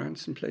southern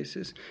France and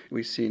places.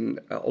 We've seen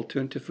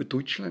Alternative for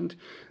Deutschland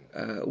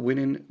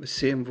winning the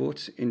same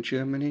votes in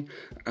Germany,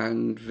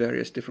 and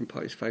various different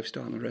parties, Five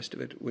Star and the rest of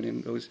it,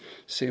 winning those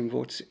same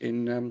votes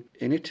in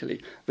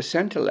Italy. The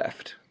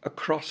centre-left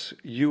across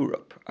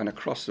Europe and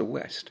across the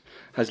West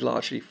has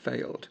largely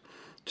failed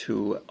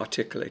to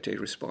articulate a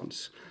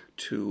response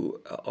to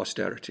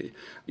austerity.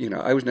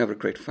 I was never a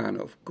great fan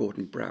of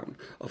Gordon Brown,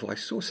 although I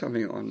saw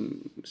something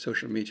on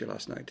social media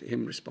last night,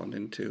 him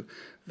responding to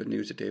the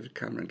news that David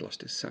Cameron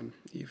lost his son,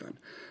 Ivan,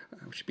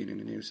 which has been in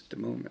the news at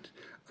the moment.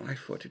 And I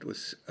thought it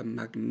was a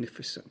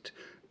magnificent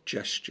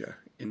gesture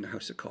in the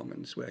House of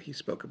Commons where he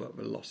spoke about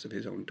the loss of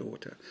his own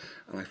daughter.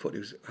 And I thought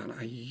and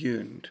I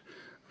yearned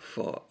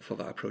for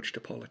that approach to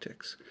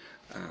politics,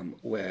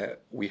 where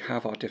we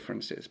have our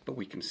differences, but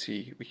we can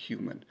see the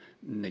human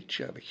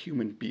nature, the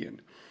human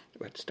being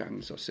that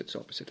stands or sits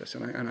opposite us,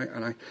 and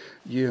I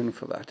yearn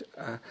for that.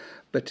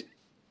 But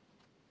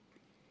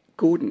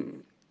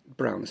Gordon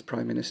Brown, as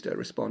Prime Minister,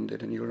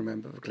 responded, and you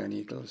remember the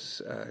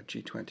Gleneagles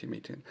G20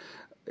 meeting,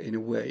 in a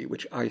way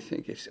which I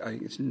think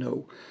it's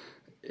no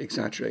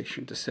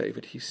exaggeration to say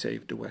that he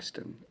saved the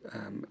Western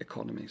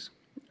economies.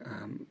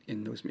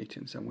 In those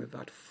meetings, and with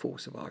that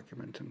force of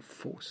argument and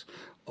force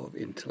of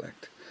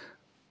intellect.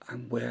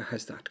 And where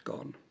has that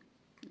gone?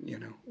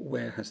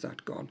 where has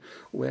that gone?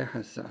 Where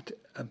has that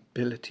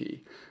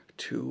ability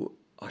to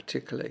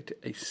articulate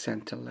a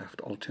centre-left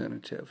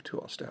alternative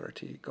to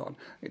austerity gone?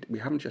 We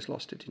haven't just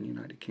lost it in the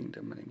United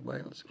Kingdom and in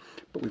Wales,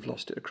 but we've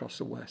lost it across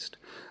the West.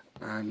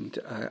 And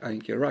I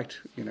think you're right.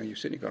 You've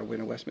certainly got to win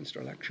a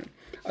Westminster election.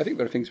 I think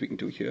there are things we can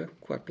do here,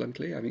 quite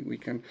bluntly. I think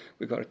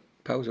we've got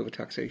powers over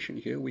taxation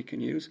here we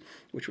can use,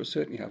 which will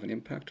certainly have an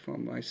impact for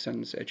my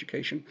son's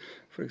education,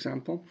 for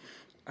example.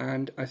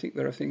 And I think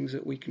there are things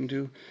that we can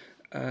do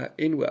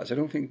in Wales.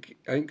 I think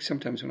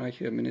sometimes when I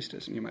hear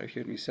ministers, and you might have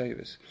heard me say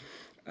this,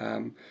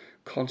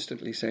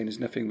 constantly saying there's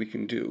nothing we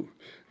can do,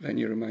 then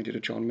you're reminded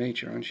of John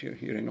Major, aren't you?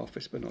 You're in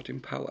office but not in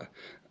power.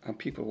 And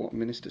people want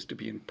ministers to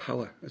be in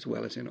power as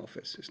well as in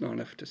office. It's not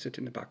enough to sit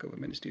in the back of a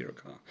ministerial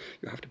car.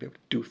 You have to be able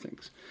to do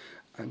things.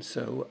 And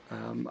so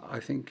I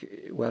think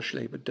Welsh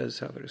Labour does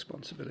have a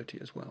responsibility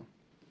as well.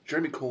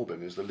 Jeremy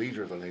Corbyn is the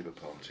leader of the Labour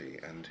Party,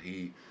 and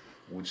he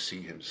would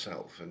see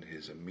himself, and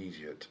his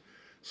immediate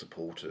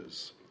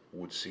supporters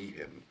would see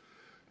him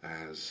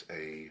as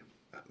a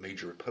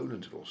major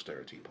opponent of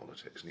austerity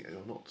politics. And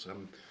you're not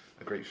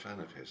a great fan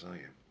of his, are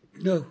you?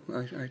 No,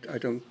 I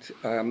don't.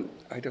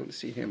 I don't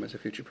see him as a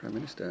future prime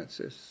minister. It's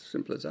as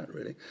simple as that,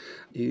 really.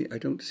 I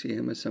don't see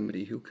him as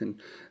somebody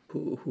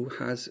who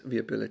has the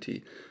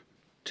ability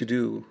to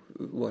do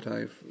what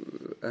I've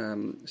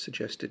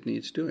suggested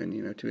needs doing.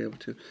 To be able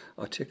to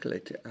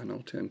articulate an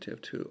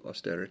alternative to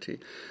austerity.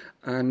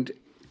 And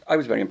I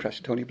was very impressed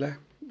with Tony Blair.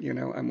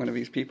 I'm one of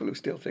these people who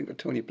still think that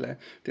Tony Blair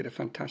did a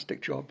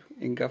fantastic job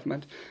in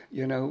government.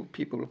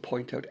 People will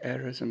point out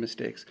errors and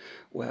mistakes.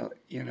 Well,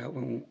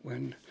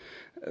 when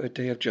a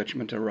day of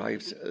judgment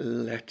arrives,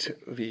 let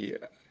the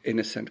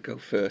innocent go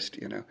first.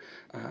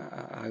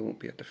 I won't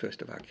be at the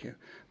first of Accio.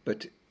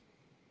 But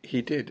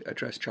he did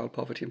address child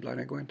poverty in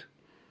Blaenau Gwent.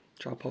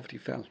 Child poverty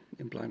fell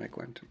in Blaenau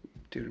Gwent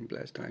during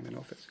Blair's time in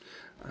office.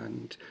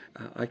 And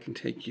I can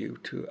take you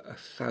to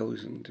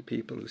 1,000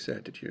 people who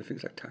said that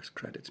things like tax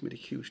credits made a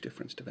huge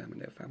difference to them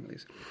and their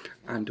families,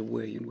 and the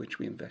way in which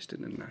we invested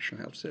in the National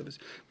Health Service.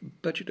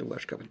 Budget of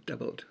Welsh Government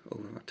doubled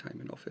over our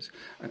time in office,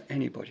 and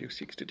anybody who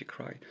seeks to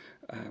decry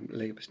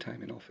Labour's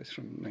time in office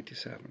from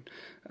 1997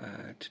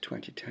 to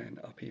 2010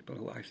 are people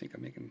who I think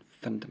are making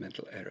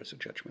fundamental errors of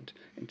judgment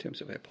in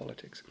terms of their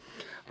politics.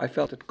 I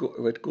felt that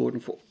Gordon,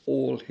 for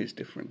all his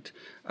different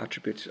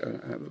attributes,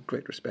 with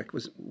great respect,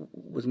 was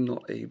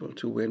not able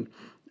to win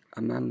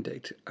a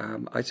mandate.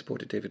 I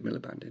supported David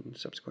Miliband in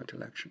subsequent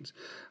elections,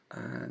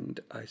 and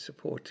I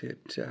supported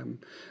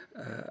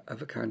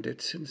other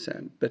candidates since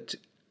then. But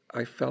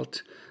I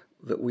felt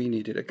that we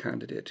needed a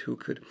candidate who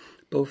could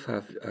both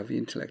have the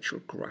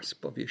intellectual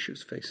grasp of the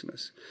issues facing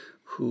us,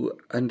 who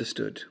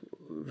understood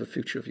the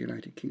future of the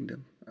United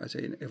Kingdom as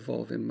an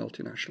evolving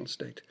multinational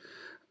state,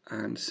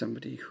 and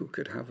somebody who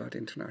could have that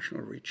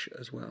international reach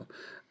as well.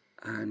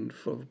 And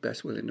for the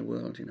best will in the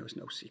world, it's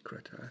no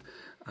secret.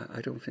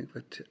 I don't think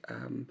that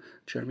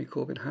Jeremy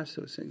Corbyn has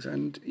those things.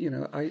 And,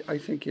 I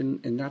think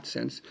in that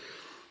sense,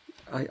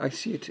 I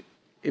see it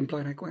in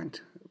Blaenau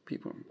Gwent.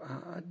 People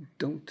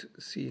don't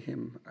see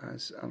him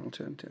as an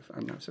alternative,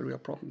 and that's a real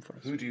problem for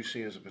us. Who do you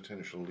see as a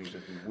potential leader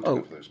who would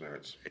have those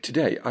merits?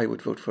 Today, I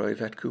would vote for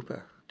Yvette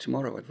Cooper.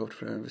 Tomorrow, I'd vote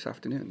for her this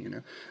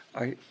afternoon.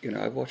 I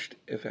watched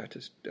Yvette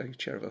as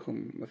chair of a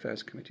Home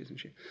Affairs Committee, isn't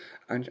she?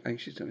 And I think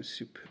she's done a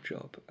superb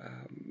job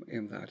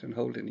in that, and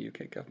holding the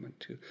UK government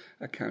to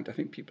account. I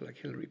think people like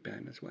Hilary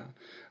Benn as well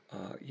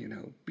are,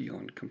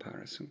 beyond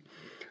comparison.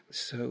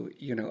 So,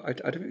 I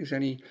don't think there's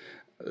any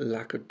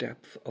lack of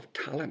depth of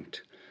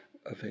talent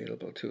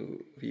available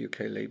to the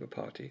UK Labour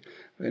Party.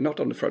 They're not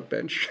on the front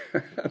bench,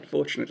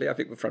 unfortunately. I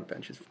think the front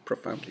bench is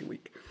profoundly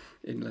weak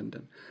in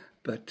London.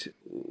 But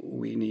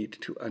we need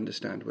to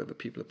understand where the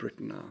people of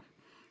Britain are.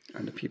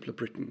 And the people of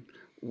Britain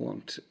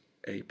want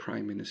a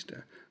Prime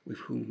Minister with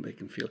whom they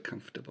can feel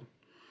comfortable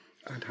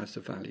and has the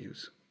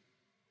values.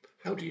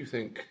 How do you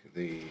think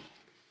the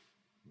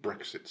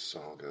Brexit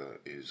saga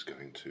is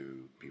going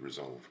to be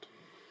resolved?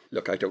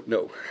 Look, I don't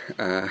know.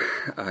 I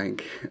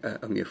think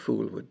only a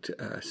fool would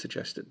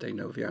suggest that they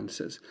know the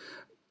answers.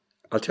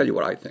 I'll tell you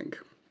what I think.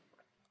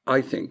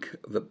 I think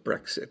that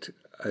Brexit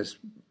has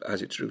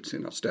its roots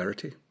in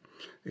austerity.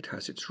 It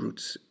has its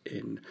roots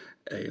in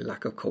a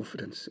lack of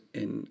confidence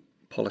in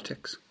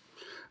politics.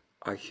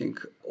 I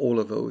think all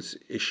of those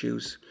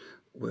issues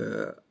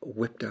were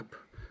whipped up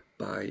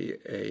by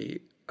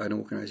an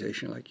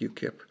organisation like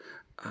UKIP.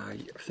 I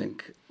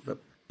think the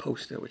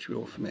poster, which we're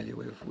all familiar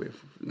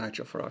with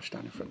Nigel Farage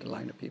standing in front of the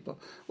line of people,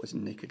 was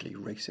nakedly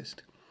racist.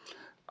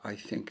 I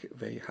think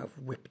they have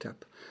whipped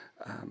up,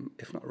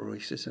 if not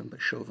racism, but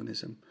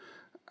chauvinism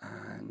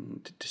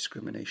and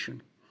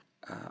discrimination.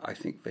 I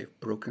think they've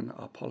broken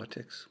our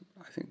politics.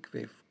 I think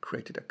they've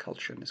created a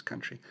culture in this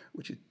country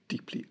which is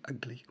deeply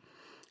ugly.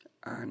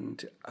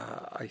 And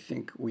I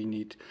think we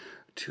need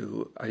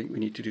to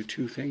do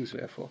two things,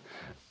 therefore.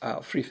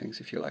 Three things,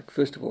 if you like.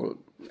 First of all,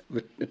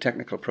 the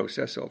technical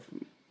process of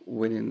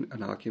winning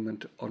an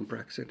argument on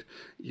Brexit.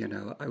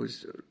 I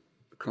was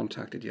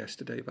contacted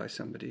yesterday by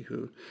somebody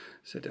who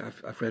said,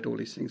 I've read all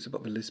these things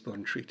about the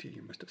Lisbon Treaty.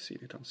 You must have seen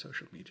it on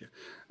social media.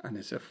 And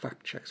there's a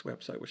fact checks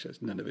website which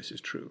says none of this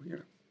is true.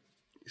 You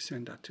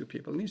send that to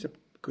people. And these are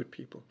good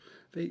people.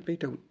 They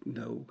don't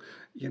know,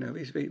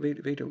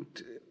 they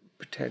don't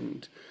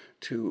pretend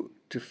to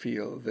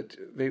feel that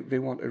they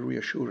want a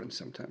reassurance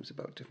sometimes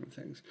about different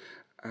things.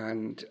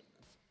 And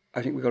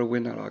I think we've got to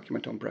win that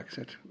argument on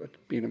Brexit,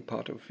 that being a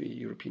part of the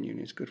European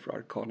Union is good for our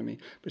economy,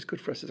 but it's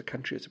good for us as a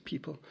country, as a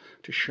people,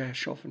 to share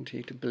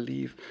sovereignty, to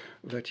believe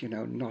that,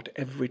 not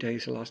every day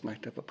is the last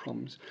night of the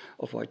proms,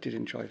 although I did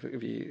enjoy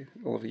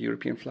all the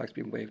European flags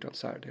being waved on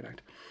Saturday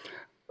night.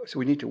 So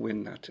we need to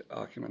win that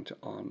argument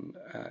on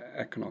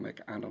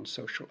economic and on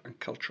social and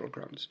cultural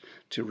grounds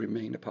to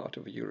remain a part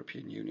of the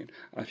European Union.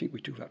 And I think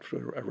we do that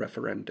through a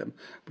referendum.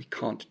 We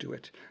can't do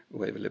it the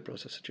way the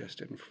Liberals are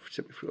suggesting,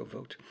 simply through a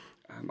vote.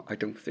 I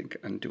don't think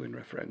undoing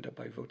referenda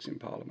by votes in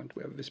Parliament,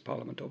 whether this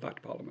Parliament or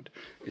that Parliament,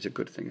 is a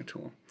good thing at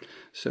all.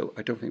 So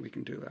I don't think we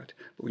can do that,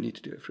 but we need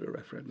to do it through a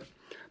referendum.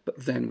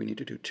 But then we need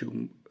to do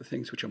two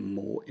things which are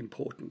more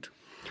important.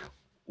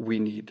 We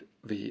need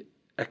the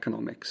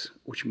economics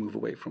which move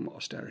away from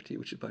austerity,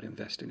 which is about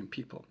investing in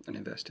people and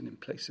investing in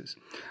places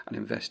and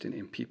investing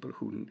in people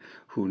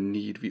who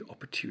need the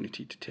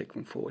opportunity to take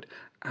them forward,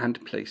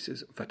 and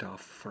places that are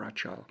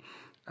fragile.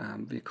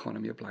 The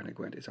economy of Blaenau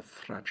Gwent is a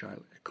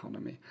fragile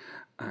economy,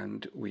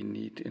 and we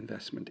need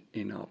investment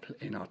in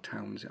our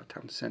towns, our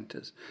town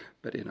centres,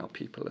 but in our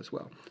people as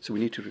well. So we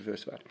need to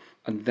reverse that.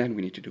 And then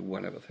we need to do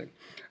one other thing.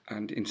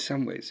 And in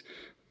some ways,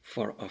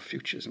 for our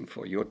futures and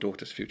for your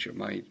daughter's future,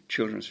 my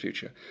children's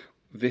future,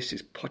 this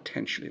is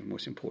potentially the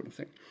most important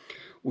thing.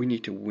 We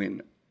need to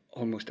win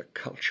almost a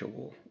culture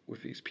war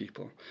with these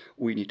people.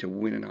 We need to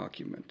win an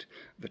argument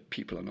that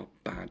people are not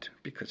bad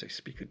because they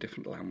speak a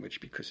different language,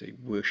 because they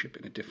worship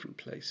in a different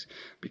place,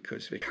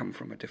 because they come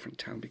from a different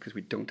town, because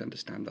we don't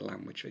understand the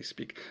language they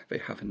speak. They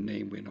have a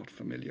name we're not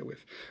familiar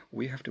with.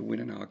 We have to win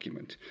an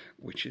argument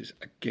which is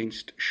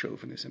against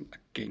chauvinism,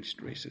 against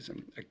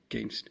racism,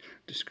 against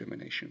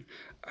discrimination,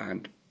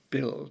 and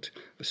build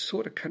the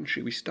sort of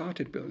country we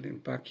started building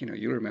back,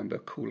 you remember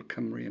Cool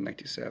Cymru in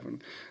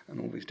 97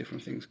 and all these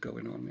different things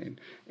going on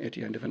at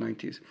the end of the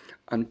 90s,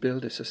 and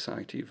build a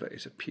society that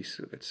is at peace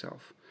with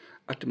itself.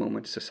 At the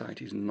moment,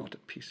 society is not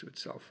at peace with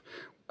itself.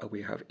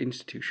 We have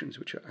institutions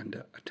which are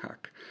under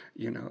attack.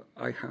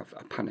 I have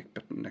a panic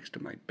button next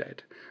to my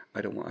bed. I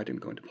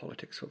didn't go into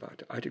politics for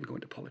that. I didn't go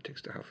into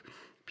politics to have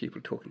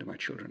people talking to my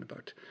children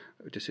about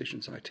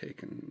decisions I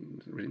take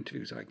and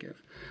interviews I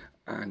give.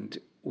 And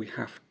we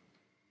have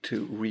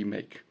to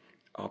remake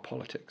our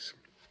politics.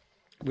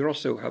 We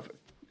also have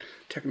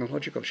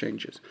technological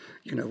changes.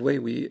 The way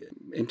we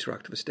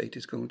interact with the state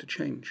is going to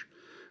change.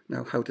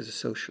 Now, how does a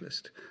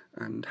socialist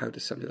and how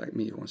does somebody like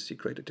me who wants to see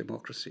greater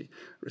democracy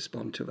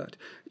respond to that?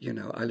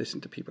 I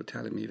listen to people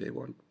telling me they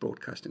want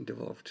broadcasting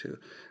devolved to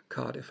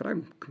Cardiff, and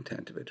I'm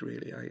content with it,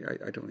 really.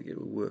 I don't think it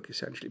will work,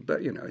 essentially.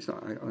 But, it's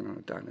not, I'm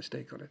not down a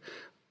stake on it.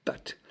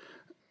 But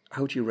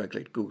how do you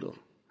regulate Google?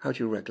 How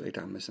do you regulate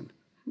Amazon?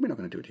 We're not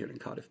going to do it here in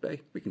Cardiff Bay.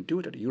 We can do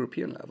it at a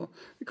European level.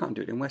 We can't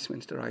do it in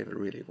Westminster either,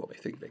 really, what we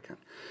think they can.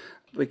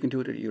 But we can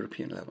do it at a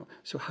European level.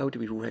 So how do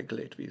we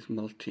regulate these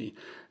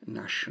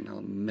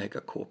multinational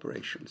mega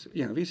corporations?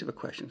 These are the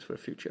questions for the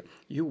future.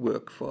 You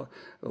work for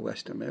the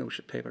Western Mail, which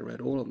is a paper I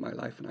read all of my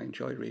life and I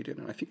enjoy reading,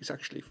 and I think it's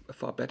actually a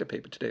far better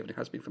paper today than it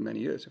has been for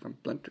many years, if I'm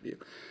blunt with you.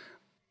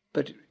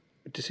 But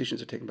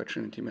decisions are taken by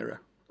Trinity Mirror.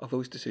 Are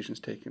those decisions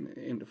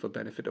taken for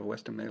benefit of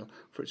Western Mail,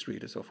 for its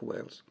readers, or for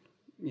Wales?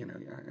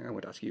 I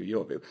would ask you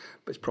your view,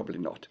 but it's probably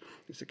not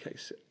is the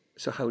case.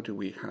 So how do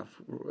we have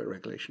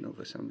regulation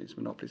over some of these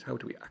monopolies? How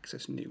do we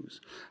access news?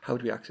 How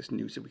do we access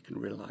news that we can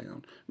rely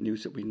on,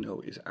 news that we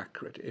know is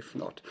accurate? If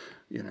not,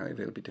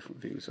 there'll be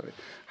different views on it.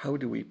 How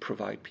do we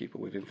provide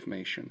people with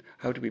information?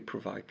 How do we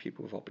provide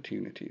people with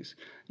opportunities?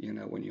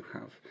 When you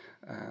have,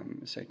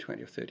 say,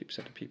 20 or 30%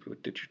 of people who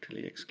are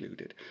digitally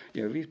excluded.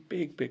 These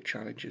big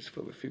challenges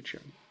for the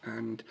future.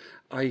 And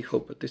I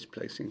hope that this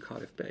place in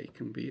Cardiff Bay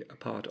can be a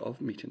part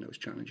of meeting those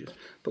challenges.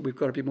 But we've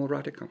got to be more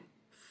radical,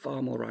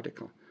 far more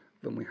radical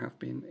than we have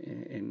been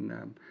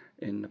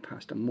in the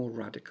past, and more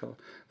radical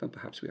than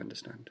perhaps we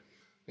understand.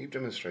 You've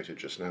demonstrated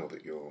just now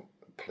that you're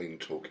a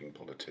plain-talking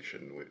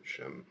politician, which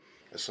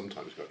has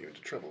sometimes got you into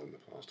trouble in the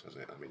past, has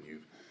it? I mean,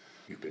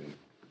 you've been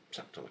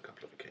sacked on a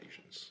couple of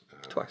occasions.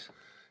 Twice.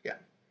 Yeah,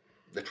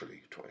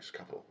 literally twice,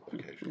 couple of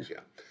occasions, yeah.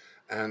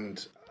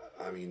 And,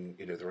 I mean,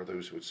 there are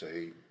those who would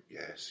say,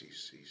 yes,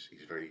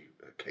 he's very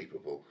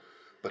capable,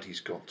 but he's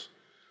got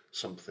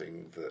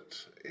something that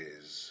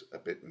is a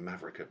bit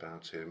maverick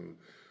about him.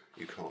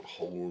 You can't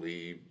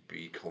wholly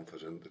be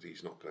confident that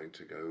he's not going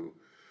to go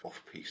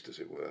off-piste, as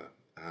it were.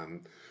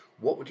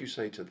 What would you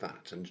say to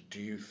that? And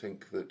do you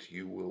think that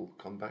you will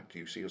come back? Do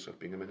you see yourself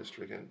being a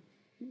minister again?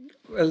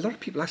 A lot of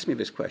people ask me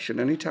this question.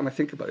 Any time I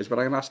think about it is when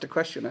I'm asked a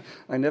question,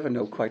 I never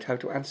know quite how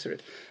to answer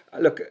it.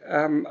 Look,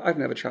 I've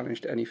never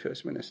challenged any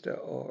First Minister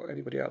or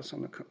anybody else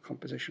on the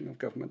composition of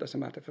government. That's a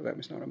matter for them.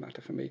 It's not a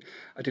matter for me.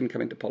 I didn't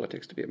come into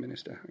politics to be a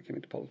minister. I came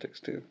into politics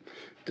to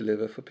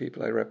deliver for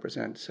people I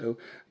represent. So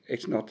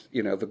it's not,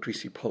 the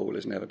greasy pole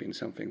has never been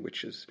something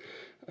which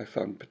I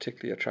found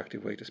particularly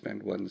attractive way to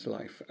spend one's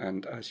life.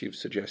 And as you've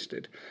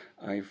suggested,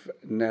 I've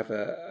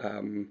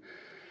never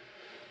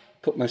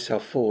put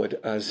myself forward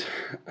as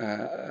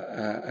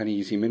an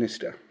easy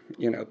minister,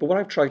 But what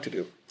I've tried to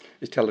do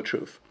is tell the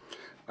truth.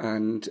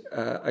 And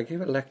I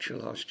gave a lecture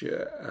last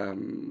year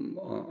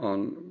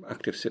on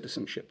active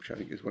citizenship, which I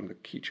think is one of the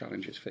key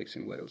challenges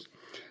facing Wales.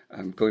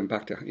 Going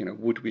back to,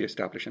 would we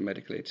establish a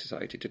medical aid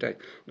society today?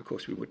 Of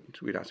course we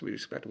wouldn't. We'd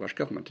expect the Welsh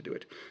Government to do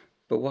it.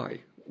 But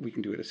why? We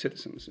can do it as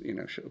citizens.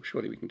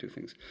 Surely we can do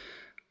things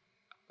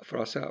for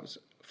ourselves.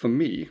 For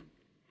me,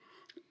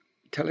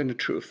 telling the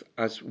truth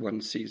as one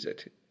sees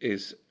it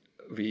is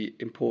the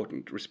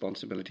important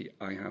responsibility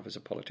I have as a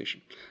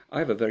politician. I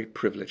have a very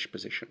privileged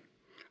position.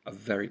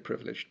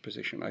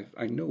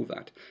 I know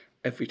that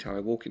every time I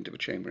walk into the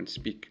chamber and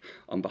speak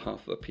on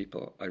behalf of the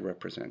people I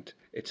represent.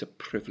 It's a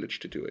privilege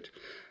to do it.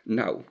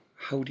 Now,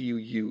 how do you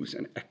use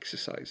and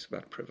exercise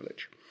that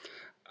privilege?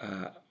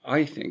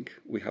 I think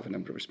we have a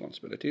number of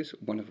responsibilities,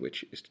 one of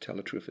which is to tell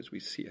the truth as we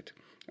see it.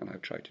 And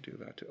I've tried to do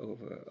that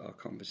over our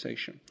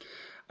conversation.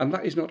 And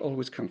that is not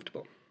always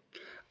comfortable.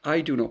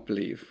 I do not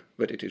believe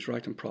that it is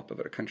right and proper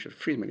that a country of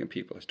 3 million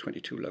people has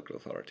 22 local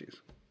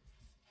authorities.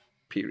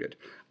 Period.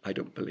 I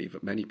don't believe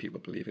that many people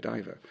believe it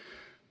either.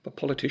 But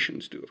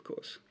politicians do, of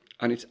course.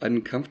 And it's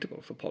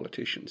uncomfortable for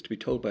politicians to be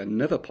told by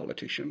another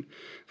politician,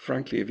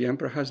 frankly, the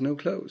emperor has no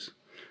clothes.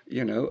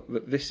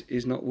 That this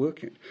is not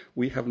working.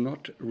 We have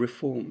not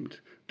reformed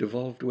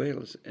devolved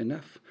Wales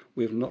enough.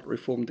 We have not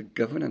reformed the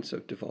governance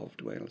of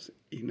devolved Wales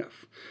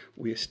enough.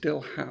 We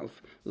still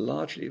have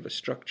largely the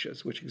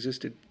structures which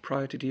existed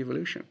prior to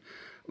devolution.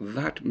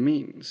 That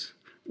means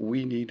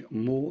we need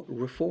more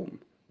reform.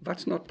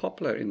 That's not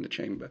popular in the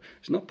chamber.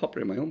 It's not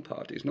popular in my own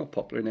party. It's not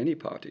popular in any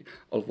party.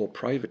 Although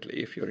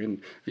privately, if you're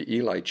in the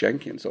Eli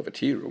Jenkins of a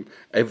tea room,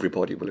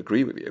 everybody will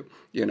agree with you.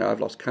 I've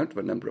lost count of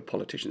a number of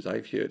politicians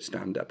I've heard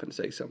stand up and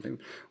say something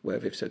where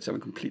they've said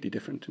something completely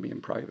different to me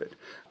in private.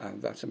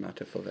 And that's a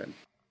matter for them.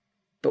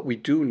 But we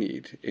do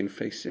need, in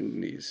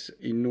facing these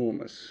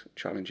enormous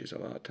challenges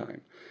of our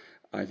time,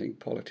 I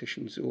think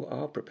politicians who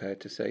are prepared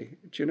to say,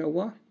 do you know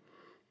what?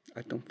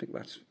 I don't think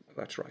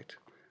that's right.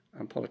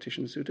 And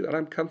politicians who do. And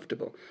I'm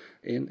comfortable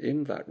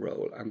in that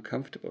role. I'm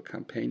comfortable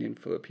campaigning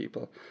for the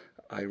people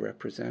I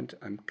represent.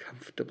 I'm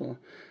comfortable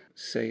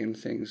saying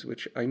things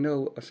which I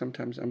know are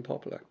sometimes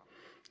unpopular,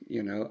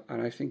 and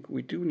I think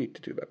we do need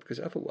to do that, because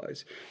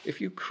otherwise, if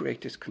you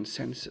create this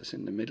consensus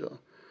in the middle,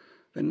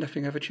 then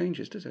nothing ever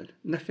changes, does it?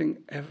 Nothing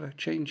ever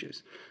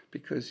changes,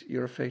 because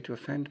you're afraid to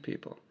offend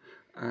people.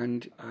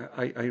 And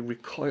I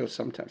recoil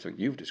sometimes.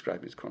 You've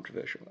described it as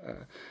controversial.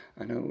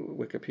 I know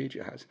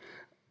Wikipedia has.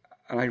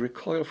 And I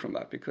recoil from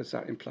that because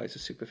that implies a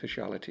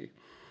superficiality,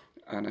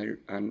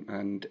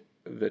 and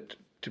that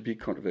to be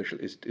controversial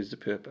is the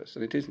purpose,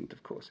 and it isn't,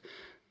 of course.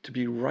 To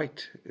be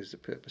right is the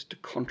purpose. To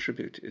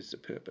contribute is the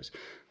purpose.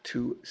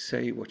 To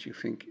say what you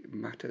think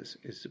matters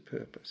is the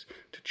purpose.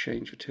 To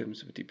change the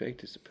terms of a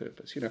debate is the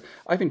purpose.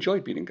 I've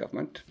enjoyed being in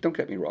government. Don't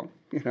get me wrong.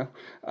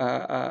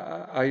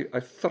 I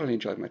thoroughly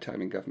enjoyed my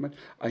time in government.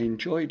 I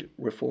enjoyed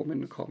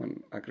reforming the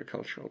Common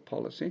Agricultural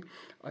Policy.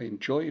 I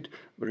enjoyed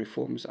the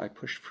reforms I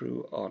pushed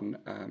through on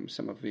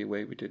some of the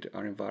way we did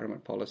our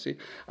environment policy.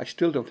 I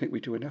still don't think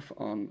we do enough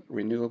on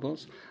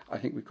renewables. I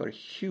think we've got a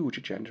huge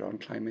agenda on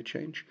climate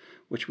change,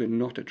 which we're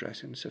not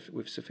addressing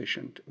with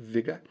sufficient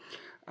vigour.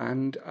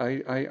 And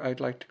I'd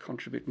like to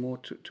contribute more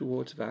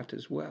towards that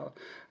as well.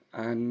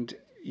 And,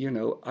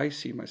 I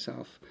see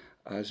myself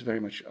as very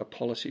much a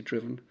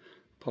policy-driven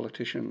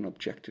politician, an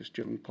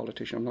objectives-driven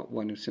politician. I'm not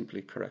one who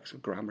simply corrects the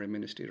grammar in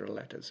ministerial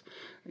letters.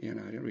 I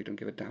really don't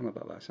give a damn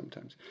about that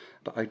sometimes.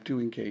 But I do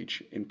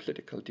engage in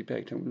political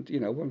debate. And,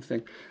 one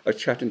thing, I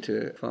was chatting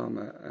to a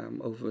farmer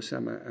over the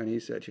summer, and he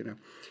said,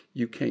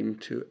 you came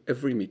to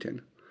every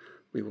meeting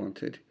we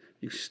wanted.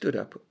 You stood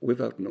up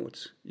without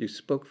notes, you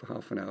spoke for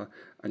half an hour,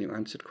 and you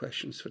answered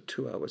questions for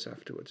 2 hours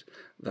afterwards.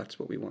 That's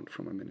what we want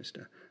from a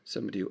minister.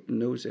 Somebody who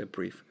knows their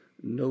brief,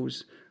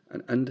 knows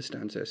and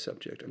understands their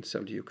subject, and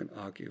somebody who can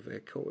argue their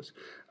cause.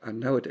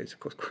 And nowadays, of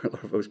course, quite a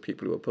lot of those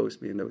people who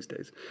opposed me in those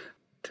days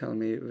tell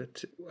me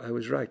that I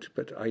was right,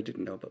 but I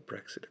didn't know about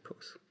Brexit, of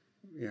course.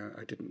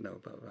 I didn't know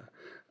about that.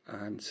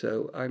 And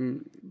so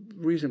I'm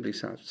reasonably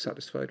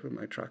satisfied with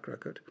my track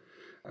record.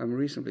 I'm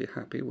reasonably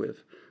happy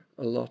with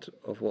a lot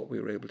of what we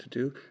were able to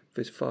do.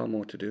 There's far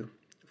more to do.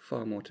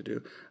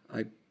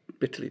 I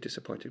bitterly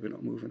disappointed we're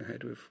not moving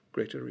ahead with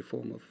greater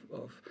reform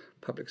of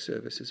public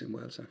services in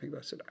Wales. I think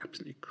that's an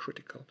absolutely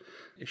critical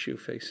issue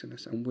facing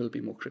us, and will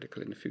be more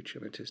critical in the future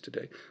than it is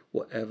today.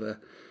 Whatever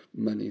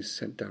money is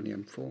sent down the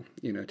M4,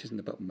 it isn't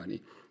about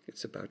money.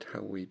 It's about how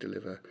we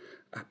deliver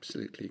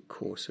absolutely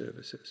core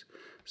services.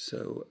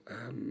 So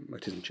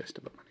it isn't just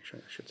about money,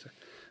 I should say.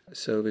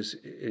 So there's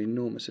an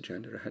enormous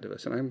agenda ahead of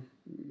us, and I'm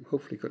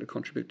hopefully going to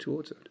contribute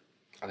towards it.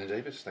 Alan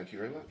Davis, thank you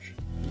very much.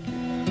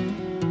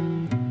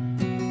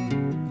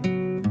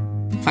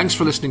 Thanks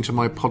for listening to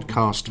my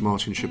podcast,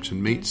 Martin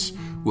Shipton Meets.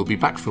 We'll be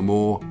back for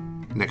more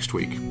next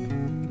week.